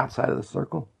identical to the outside of the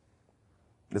circle?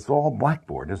 It's all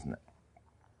blackboard, isn't it?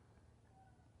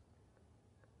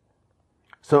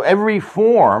 So every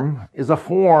form is a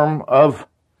form of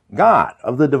God,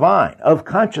 of the divine, of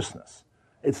consciousness.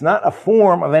 It's not a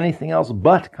form of anything else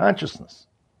but consciousness.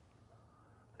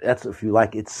 That's, if you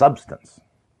like, its substance.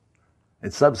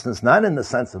 It's substance not in the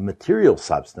sense of material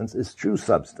substance, it's true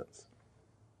substance.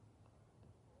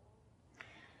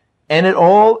 And it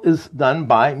all is done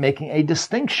by making a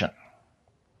distinction.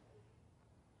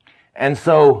 And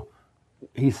so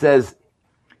he says,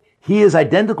 he is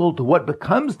identical to what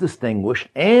becomes distinguished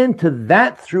and to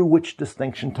that through which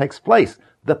distinction takes place.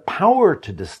 The power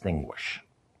to distinguish.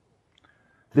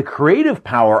 The creative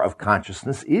power of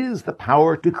consciousness is the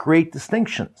power to create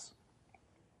distinctions.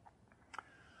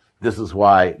 This is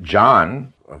why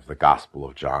John, of the Gospel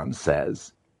of John,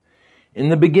 says, in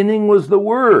the beginning was the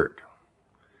Word,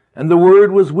 and the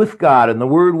Word was with God, and the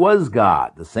Word was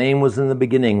God. The same was in the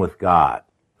beginning with God.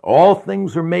 All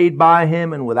things were made by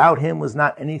him, and without him was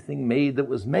not anything made that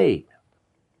was made.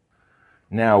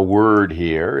 Now, word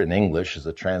here in English is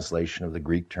a translation of the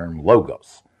Greek term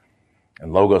logos.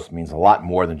 And logos means a lot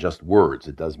more than just words.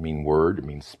 It does mean word. It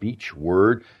means speech,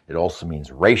 word. It also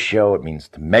means ratio. It means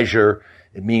to measure.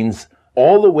 It means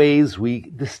all the ways we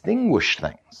distinguish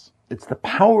things. It's the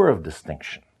power of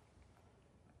distinction.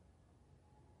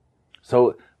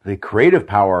 So the creative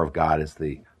power of God is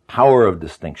the power of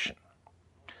distinction.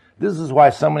 This is why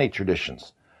so many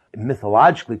traditions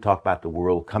mythologically talk about the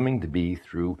world coming to be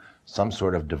through some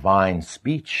sort of divine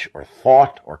speech or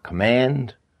thought or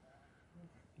command.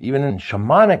 Even in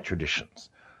shamanic traditions,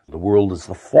 the world is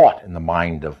the thought in the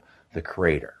mind of the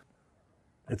creator.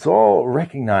 It's all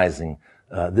recognizing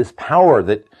this power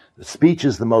that speech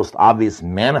is the most obvious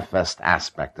manifest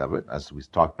aspect of it, as we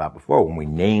talked about before. When we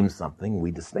name something,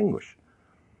 we distinguish.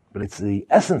 But it's the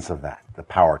essence of that, the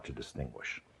power to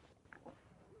distinguish.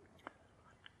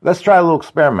 Let's try a little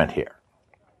experiment here.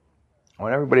 I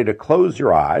want everybody to close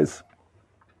your eyes.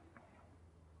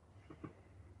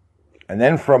 And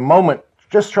then for a moment,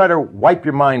 just try to wipe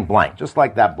your mind blank, just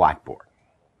like that blackboard.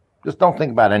 Just don't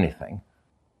think about anything.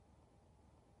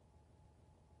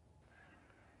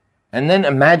 And then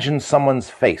imagine someone's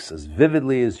face as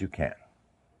vividly as you can.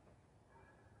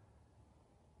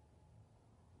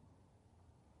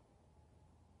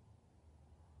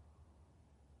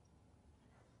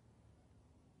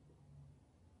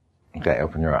 Okay,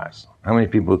 open your eyes. How many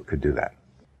people could do that?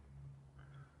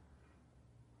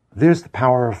 There's the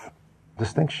power of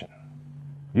distinction.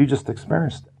 You just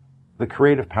experienced it. The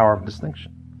creative power of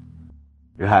distinction.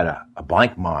 You had a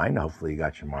blank mind. Hopefully you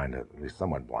got your mind at least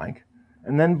somewhat blank.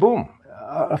 And then boom,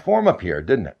 a form appeared,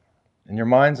 didn't it? In your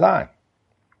mind's eye.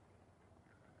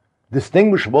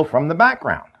 Distinguishable from the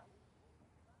background.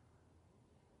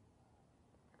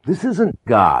 This isn't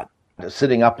God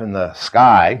sitting up in the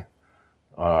sky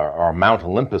or Mount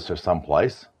Olympus or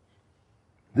someplace.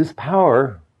 This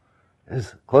power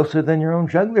is closer than your own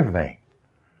jugular vein.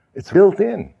 It's built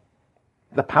in.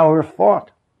 The power of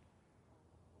thought.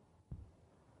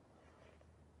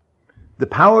 The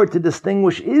power to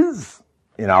distinguish is,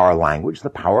 in our language, the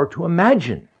power to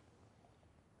imagine.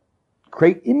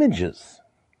 Create images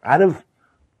out of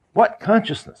what?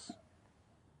 Consciousness.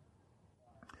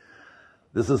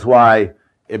 This is why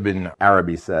Ibn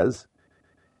Arabi says,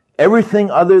 everything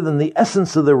other than the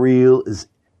essence of the real is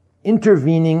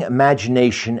intervening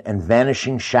imagination and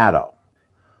vanishing shadow.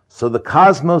 So the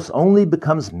cosmos only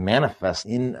becomes manifest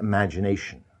in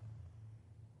imagination.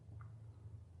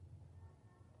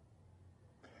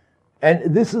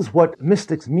 And this is what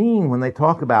mystics mean when they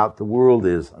talk about the world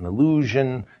is an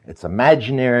illusion, it's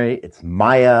imaginary, it's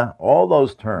Maya, all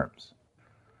those terms.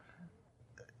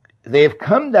 They have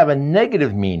come to have a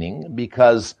negative meaning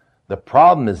because the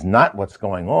problem is not what's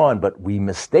going on, but we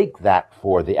mistake that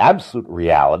for the absolute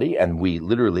reality, and we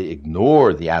literally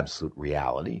ignore the absolute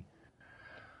reality.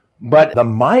 But the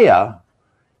Maya,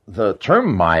 the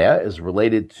term Maya is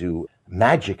related to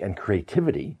magic and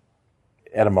creativity,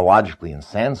 etymologically in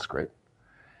Sanskrit,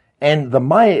 and the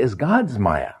Maya is God's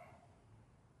Maya.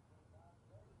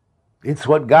 It's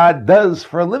what God does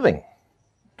for a living.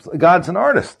 God's an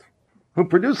artist who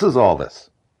produces all this.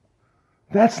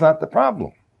 That's not the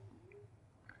problem.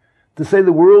 To say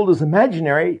the world is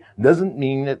imaginary doesn't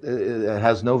mean that it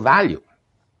has no value.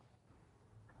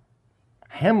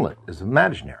 Hamlet is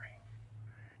imaginary.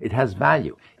 It has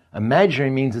value.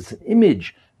 Imaginary means it's an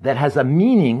image that has a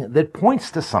meaning that points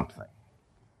to something.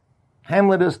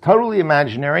 Hamlet is totally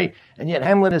imaginary, and yet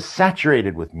Hamlet is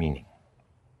saturated with meaning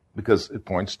because it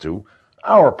points to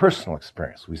our personal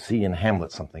experience. We see in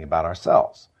Hamlet something about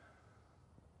ourselves.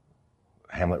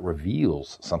 Hamlet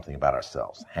reveals something about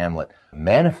ourselves. Hamlet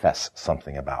manifests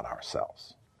something about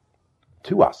ourselves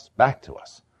to us, back to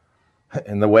us,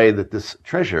 in the way that this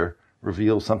treasure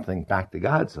reveals something back to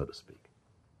God, so to speak.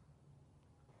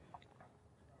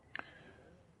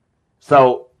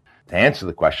 So, to answer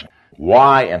the question,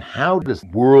 why and how this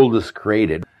world is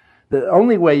created, the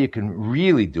only way you can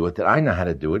really do it, that I know how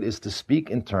to do it, is to speak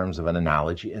in terms of an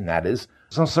analogy, and that is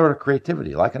some sort of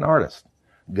creativity, like an artist.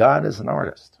 God is an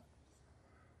artist.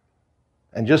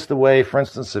 And just the way, for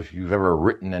instance, if you've ever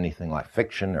written anything like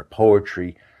fiction or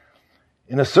poetry,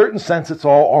 in a certain sense, it's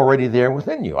all already there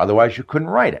within you. Otherwise, you couldn't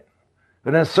write it.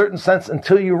 But in a certain sense,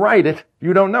 until you write it,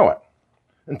 you don't know it,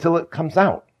 until it comes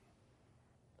out.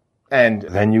 And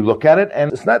then you look at it,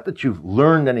 and it's not that you've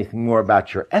learned anything more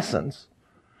about your essence,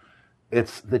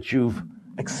 it's that you've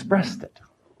expressed it.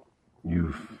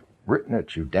 You've written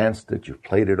it, you've danced it, you've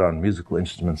played it on musical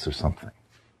instruments or something.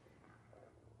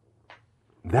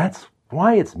 That's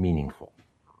why it's meaningful.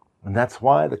 And that's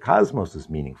why the cosmos is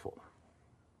meaningful.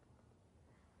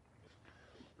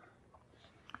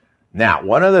 Now,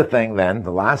 one other thing then,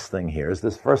 the last thing here, is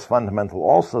this first fundamental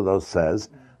also, though, says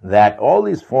that all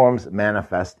these forms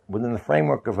manifest within the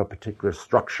framework of a particular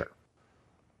structure.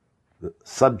 The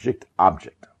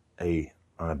subject-object, an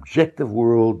objective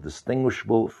world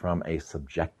distinguishable from a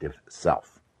subjective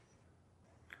self.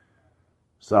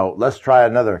 So let's try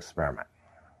another experiment.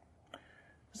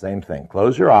 Same thing.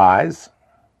 Close your eyes.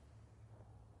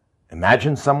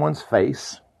 Imagine someone's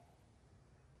face.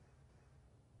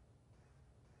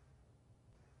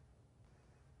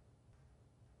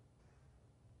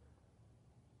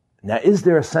 Now, is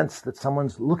there a sense that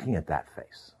someone's looking at that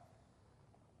face?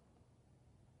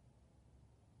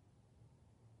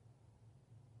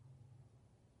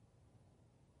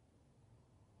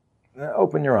 Now,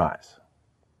 open your eyes.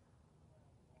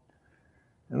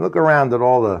 And look around at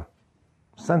all the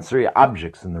sensory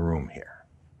objects in the room here.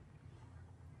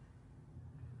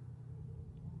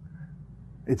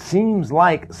 It seems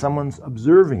like someone's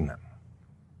observing them.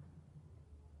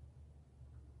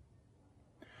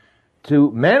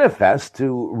 To manifest,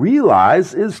 to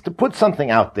realize, is to put something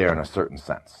out there in a certain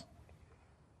sense.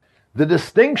 The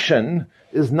distinction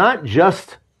is not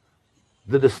just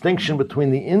the distinction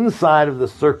between the inside of the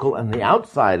circle and the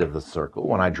outside of the circle.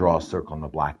 When I draw a circle on the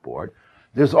blackboard,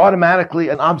 there's automatically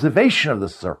an observation of the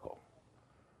circle.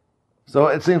 So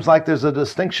it seems like there's a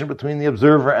distinction between the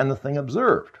observer and the thing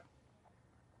observed.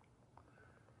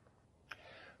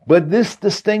 But this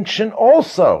distinction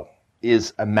also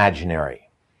is imaginary,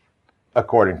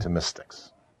 according to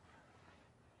mystics.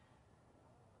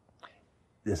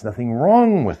 There's nothing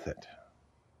wrong with it,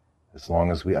 as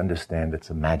long as we understand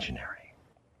it's imaginary.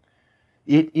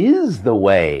 It is the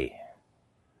way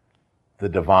the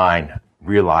divine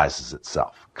realizes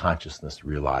itself. Consciousness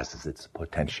realizes its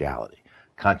potentiality.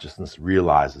 Consciousness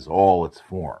realizes all its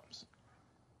forms.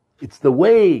 It's the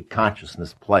way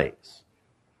consciousness plays.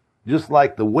 Just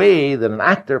like the way that an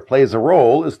actor plays a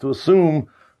role is to assume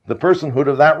the personhood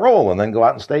of that role and then go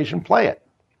out on stage and play it.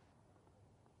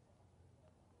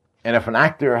 And if an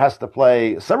actor has to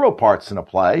play several parts in a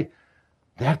play,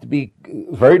 they have to be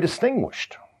very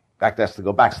distinguished. In fact, they have to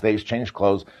go backstage, change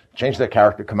clothes, change their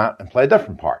character, come out and play a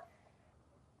different part.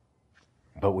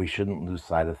 But we shouldn't lose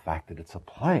sight of the fact that it's a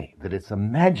play, that it's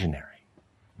imaginary.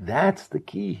 That's the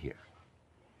key here.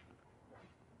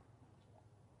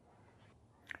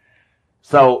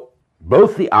 So,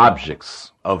 both the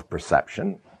objects of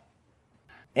perception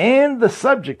and the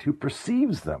subject who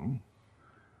perceives them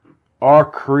are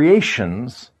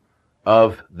creations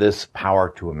of this power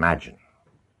to imagine.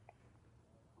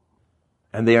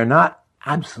 And they are not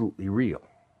absolutely real.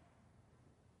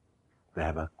 They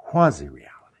have a quasi-reality.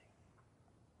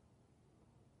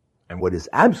 And what is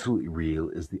absolutely real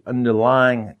is the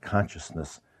underlying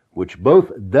consciousness which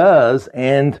both does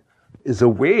and is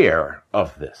aware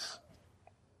of this.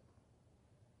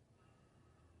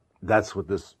 That's what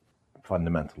this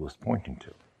fundamental is pointing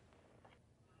to.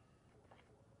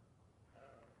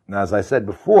 Now, as I said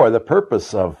before, the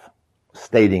purpose of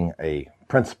stating a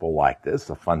principle like this,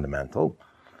 a fundamental,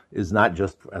 is not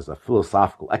just as a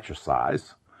philosophical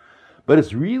exercise, but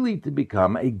it's really to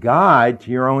become a guide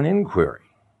to your own inquiry.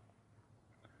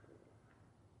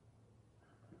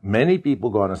 Many people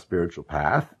go on a spiritual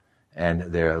path and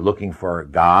they're looking for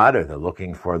God, or they're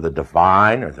looking for the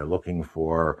divine, or they're looking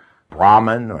for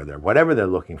Brahman, or whatever they're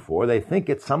looking for. They think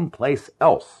it's someplace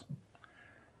else.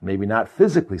 Maybe not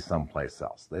physically someplace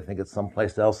else. They think it's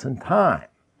someplace else in time.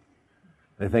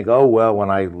 They think, oh, well, when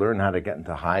I learn how to get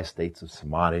into high states of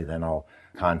samadhi, then I'll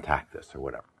contact this or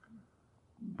whatever.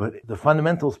 But the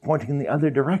fundamental is pointing in the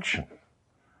other direction.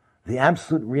 The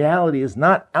absolute reality is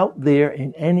not out there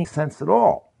in any sense at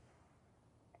all.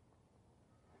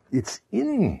 It's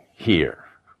in here.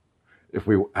 If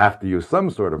we have to use some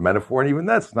sort of metaphor, and even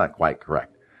that's not quite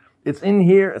correct. It's in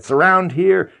here, it's around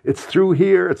here, it's through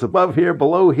here, it's above here,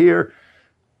 below here.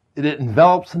 It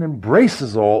envelops and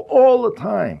embraces all the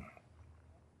time.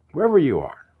 Wherever you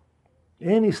are,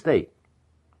 any state,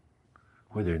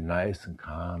 whether nice and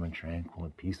calm and tranquil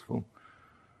and peaceful,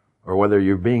 or whether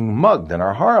you're being mugged and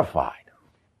are horrified.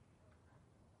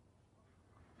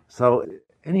 So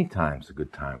any time's a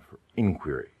good time for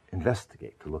inquiry,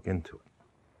 investigate, to look into it.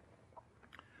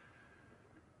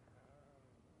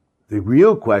 The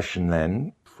real question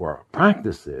then for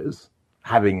practice is,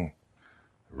 having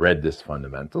read this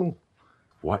fundamental,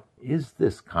 what is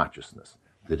this consciousness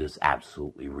that is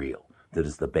absolutely real, that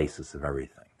is the basis of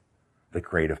everything, the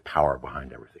creative power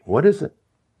behind everything? What is it?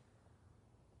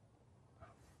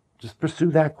 Just pursue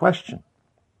that question.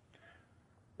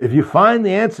 If you find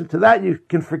the answer to that, you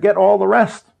can forget all the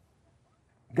rest.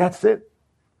 That's it.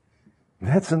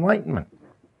 That's enlightenment.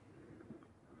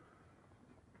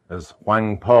 As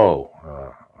Huang Po,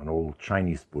 an old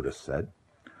Chinese Buddhist, said,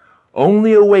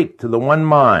 only awake to the one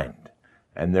mind,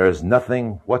 and there is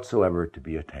nothing whatsoever to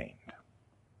be attained.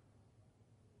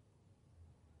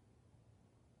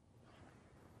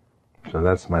 So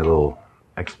that's my little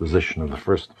exposition of the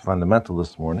first fundamental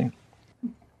this morning.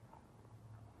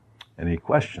 Any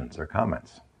questions or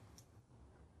comments?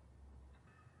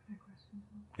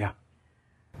 Yeah.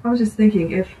 I was just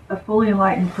thinking, if a fully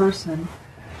enlightened person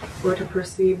were to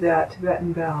perceive that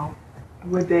Tibetan bell,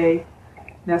 would they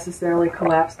necessarily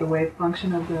collapse the wave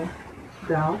function of the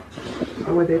bell?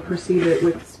 Or would they perceive it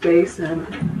with space and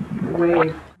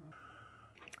wave?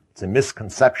 It's a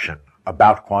misconception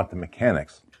about quantum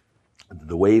mechanics that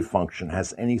the wave function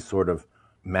has any sort of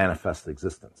manifest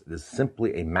existence. It is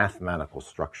simply a mathematical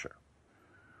structure.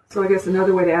 So I guess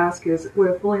another way to ask is, would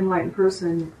a fully enlightened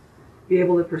person be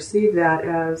able to perceive that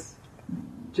as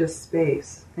just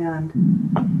space and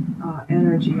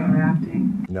energy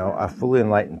interacting? No, a fully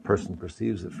enlightened person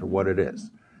perceives it for what it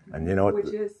is. And you know what?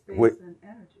 Which is space and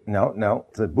energy. No.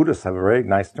 The Buddhists have a very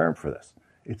nice term for this.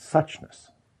 It's suchness.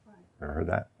 Right. Ever heard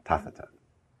that? Tathata.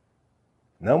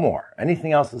 No more.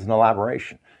 Anything else is an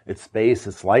elaboration. It's space,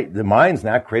 it's light. The mind's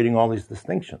now creating all these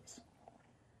distinctions.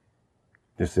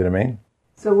 Do you see what I mean?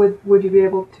 So would you be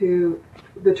able to,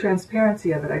 the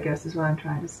transparency of it, I guess is what I'm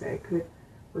trying to say, would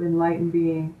enlightened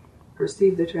being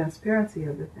perceive the transparency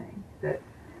of the thing, that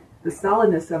the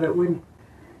solidness of it wouldn't...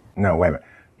 No, wait a minute.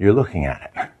 You're looking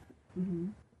at it. Mm-hmm.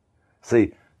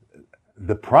 See,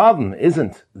 the problem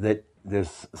isn't that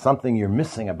there's something you're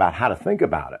missing about how to think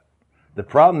about it. The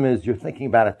problem is you're thinking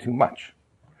about it too much.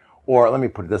 Or let me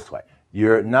put it this way.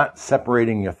 You're not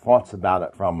separating your thoughts about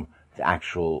it from the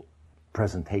actual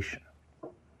presentation.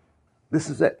 This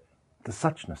is it, the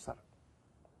suchness of it.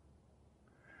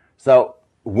 So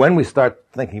when we start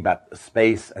thinking about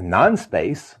space and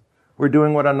non-space, we're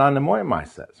doing what Anandamayi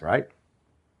says, right?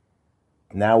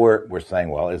 Now we're saying,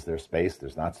 well, is there space?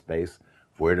 There's not space.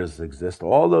 Where does it exist?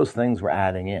 All those things we're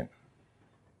adding in.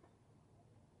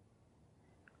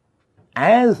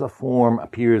 As a form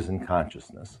appears in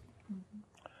consciousness,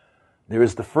 there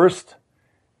is the first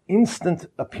instant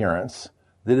appearance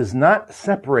that is not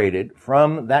separated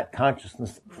from that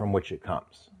consciousness from which it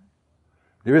comes.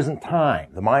 There isn't time.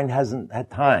 The mind hasn't had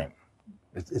time.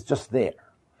 It's just there.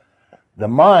 The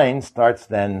mind starts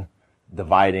then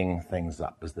dividing things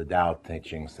up, as the Tao Te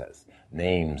Ching says.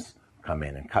 Names come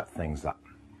in and cut things up.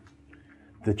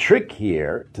 The trick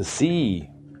here to see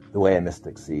the way a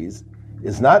mystic sees,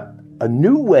 is not a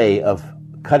new way of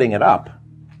cutting it up,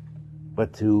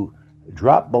 but to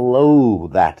drop below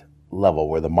that level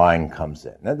where the mind comes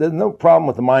in. Now, there's no problem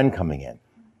with the mind coming in,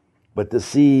 but to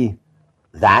see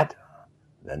that,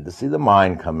 then to see the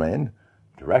mind come in,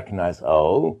 to recognize,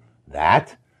 oh,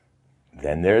 that,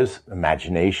 then there's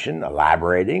imagination,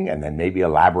 elaborating, and then maybe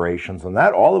elaborations on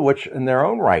that, all of which in their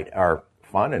own right are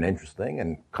fun and interesting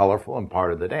and colorful and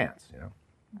part of the dance, you know.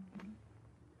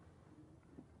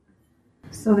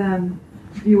 So then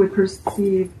you would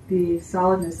perceive the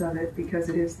solidness of it because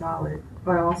it is solid,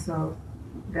 but also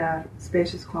that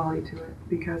spacious quality to it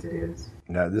because it is.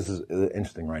 Now, this is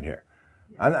interesting right here.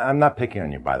 I'm not picking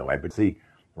on you, by the way, but see,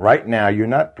 right now you're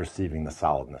not perceiving the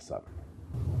solidness of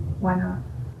it. Why not?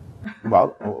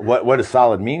 Well, what does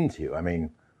solid mean to you? I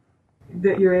mean,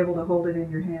 that you're able to hold it in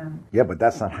your hand. Yeah, but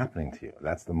that's not happening to you.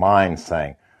 That's the mind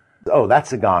saying, oh,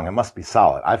 that's a gong. It must be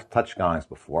solid. I've touched gongs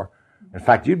before. In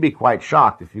fact, you'd be quite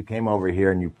shocked if you came over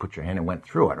here and you put your hand and went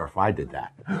through it, or if I did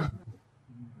that.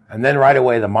 And then right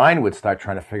away the mind would start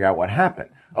trying to figure out what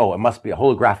happened. Oh, it must be a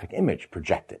holographic image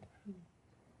projected.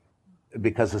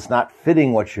 Because it's not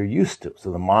fitting what you're used to.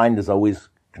 So the mind is always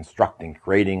constructing,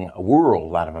 creating a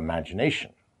world out of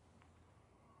imagination.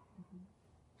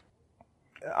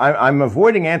 I'm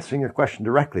avoiding answering your question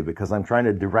directly because I'm trying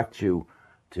to direct you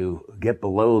to get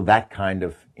below that kind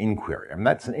of inquiry. I mean,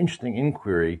 that's an interesting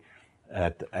inquiry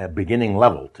at a beginning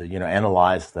level to,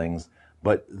 analyze things.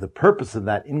 But the purpose of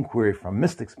that inquiry from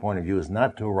mystic's point of view is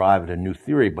not to arrive at a new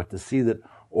theory, but to see that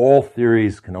all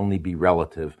theories can only be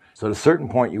relative. So at a certain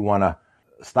point, you want to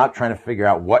stop trying to figure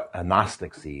out what a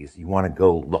Gnostic sees. You want to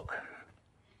go look.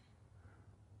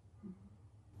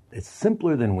 It's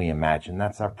simpler than we imagine.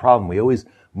 That's our problem. We always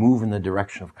move in the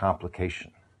direction of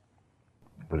complication.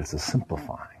 But it's a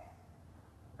simplifying,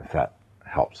 if that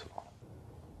helps at all.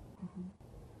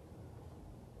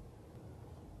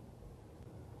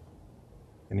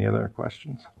 Any other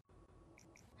questions?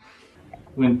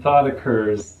 When thought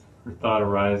occurs, or thought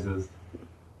arises,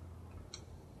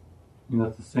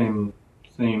 that's the same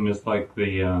as like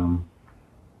it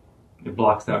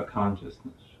blocks out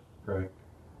consciousness, correct?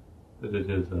 That it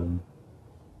is,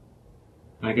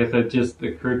 I guess that just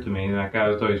occurred to me, like I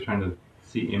was always trying to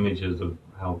see images of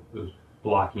how it was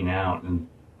blocking out, and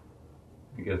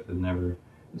I guess it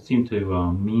seemed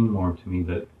to mean more to me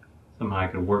that somehow I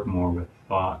could work more with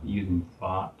thought, using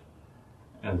thought,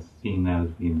 as seeing that as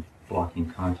being blocking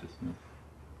consciousness.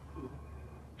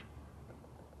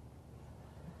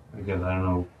 I guess I don't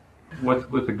know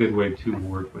what's a good way to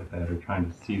work with that or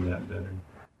trying to see that better.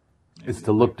 It's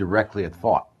to look directly at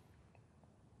thought.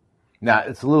 Now,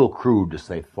 it's a little crude to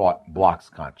say thought blocks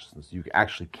consciousness. You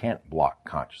actually can't block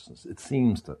consciousness. It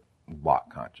seems to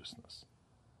block consciousness.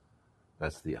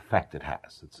 That's the effect it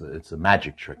has. It's a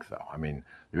magic trick, though. I mean,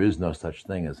 there is no such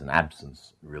thing as an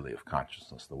absence, really, of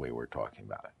consciousness the way we're talking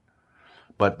about it.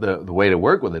 But the way to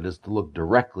work with it is to look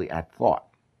directly at thought.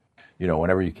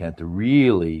 Whenever you can, to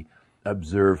really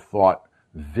observe thought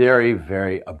very,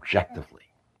 very objectively.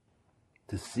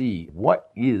 To see what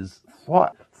is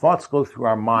thought. Thoughts go through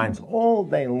our minds all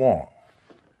day long.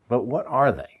 But what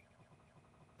are they?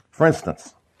 For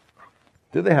instance,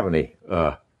 do they have any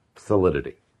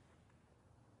solidity?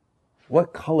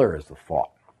 What color is the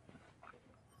thought?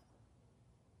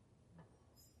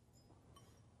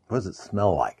 What does it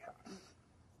smell like?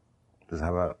 Does it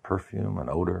have a perfume, an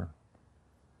odor?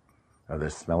 Are there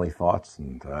smelly thoughts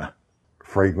and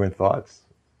fragrant thoughts?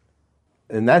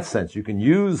 In that sense, you can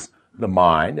use the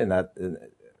mind in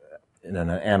an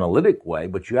analytic way,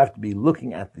 but you have to be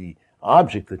looking at the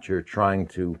object that you're trying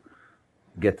to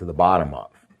get to the bottom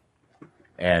of.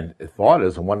 And thought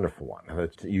is a wonderful one.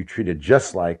 You treat it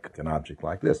just like an object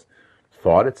like this.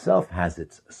 Thought itself has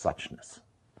its suchness,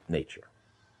 nature,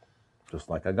 just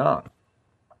like a gong.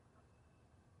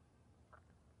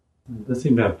 It does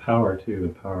seem to have power, too, the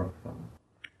power of thought.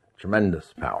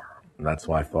 Tremendous power. And that's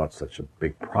why thought's such a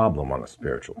big problem on a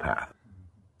spiritual path.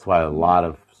 That's why a lot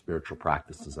of spiritual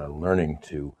practices are learning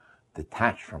to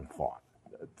detach from thought.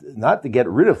 Not to get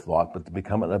rid of thought, but to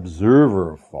become an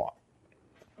observer of thought.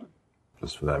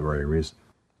 Just for that very reason.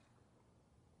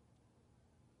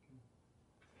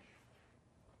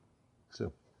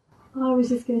 So. I was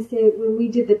just going to say, when we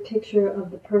did the picture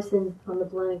of the person on the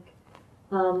blank,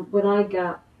 what I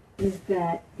got is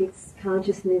that it's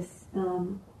consciousness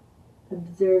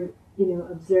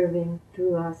observing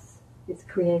through us its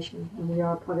creation, and we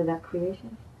are part of that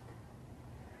creation.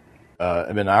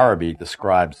 Ibn Arabi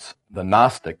describes the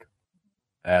Gnostic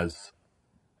as,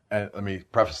 and let me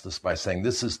preface this by saying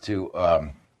this is to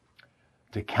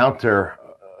counter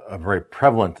a very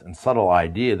prevalent and subtle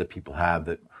idea that people have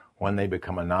that when they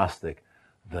become a Gnostic,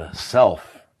 the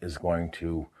self is going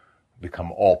to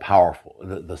become all-powerful.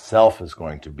 The self is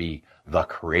going to be the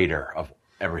creator of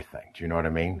everything. Do you know what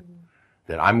I mean? Mm-hmm.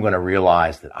 That I'm going to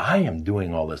realize that I am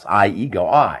doing all this. I, ego,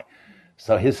 I.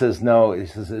 So he says, no, he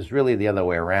says it's really the other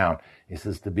way around. He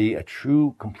says to be a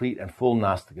true, complete, and full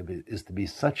Gnostic is to be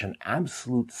such an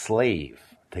absolute slave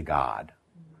to God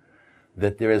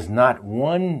that there is not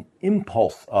one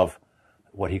impulse of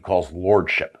what he calls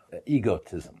lordship,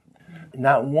 egotism,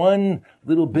 not one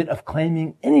little bit of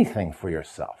claiming anything for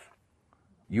yourself.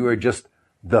 You are just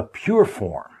the pure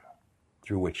form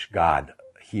through which God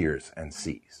hears and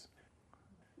sees.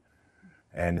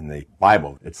 And in the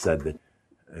Bible, it said that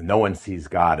no one sees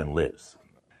God and lives.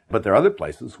 But there are other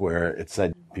places where it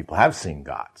said people have seen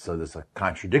God. So there's a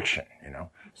contradiction,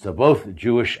 So both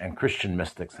Jewish and Christian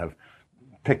mystics have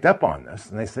picked up on this,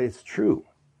 and they say it's true.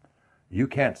 You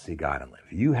can't see God and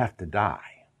live. You have to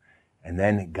die. And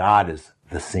then God is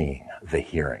the seeing, the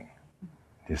hearing.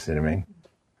 Do you see what I mean?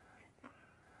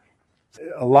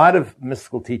 A lot of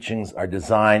mystical teachings are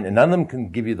designed, and none of them can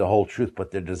give you the whole truth,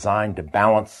 but they're designed to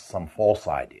balance some false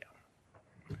idea.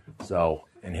 So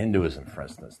in Hinduism, for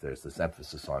instance, there's this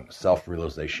emphasis on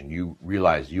self-realization. You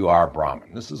realize you are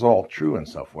Brahman. This is all true and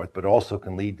so forth, but also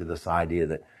can lead to this idea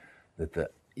that the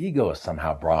ego is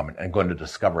somehow Brahman and going to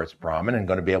discover it's Brahman and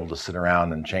going to be able to sit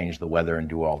around and change the weather and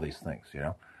do all these things,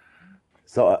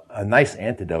 So a nice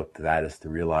antidote to that is to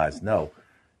realize, no,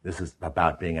 this is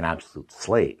about being an absolute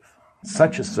slave.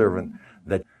 Such a servant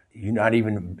that you're not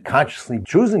even consciously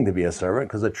choosing to be a servant,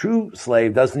 because a true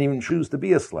slave doesn't even choose to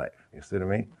be a slave. You see what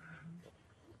I mean?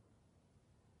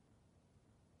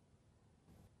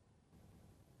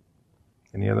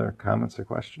 Any other comments or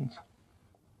questions?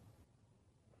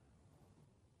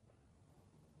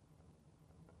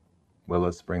 Well,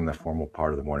 let's bring the formal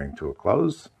part of the morning to a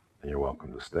close. You're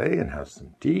welcome to stay and have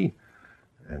some tea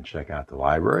and check out the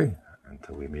library.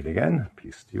 Until we meet again,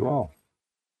 peace to you all.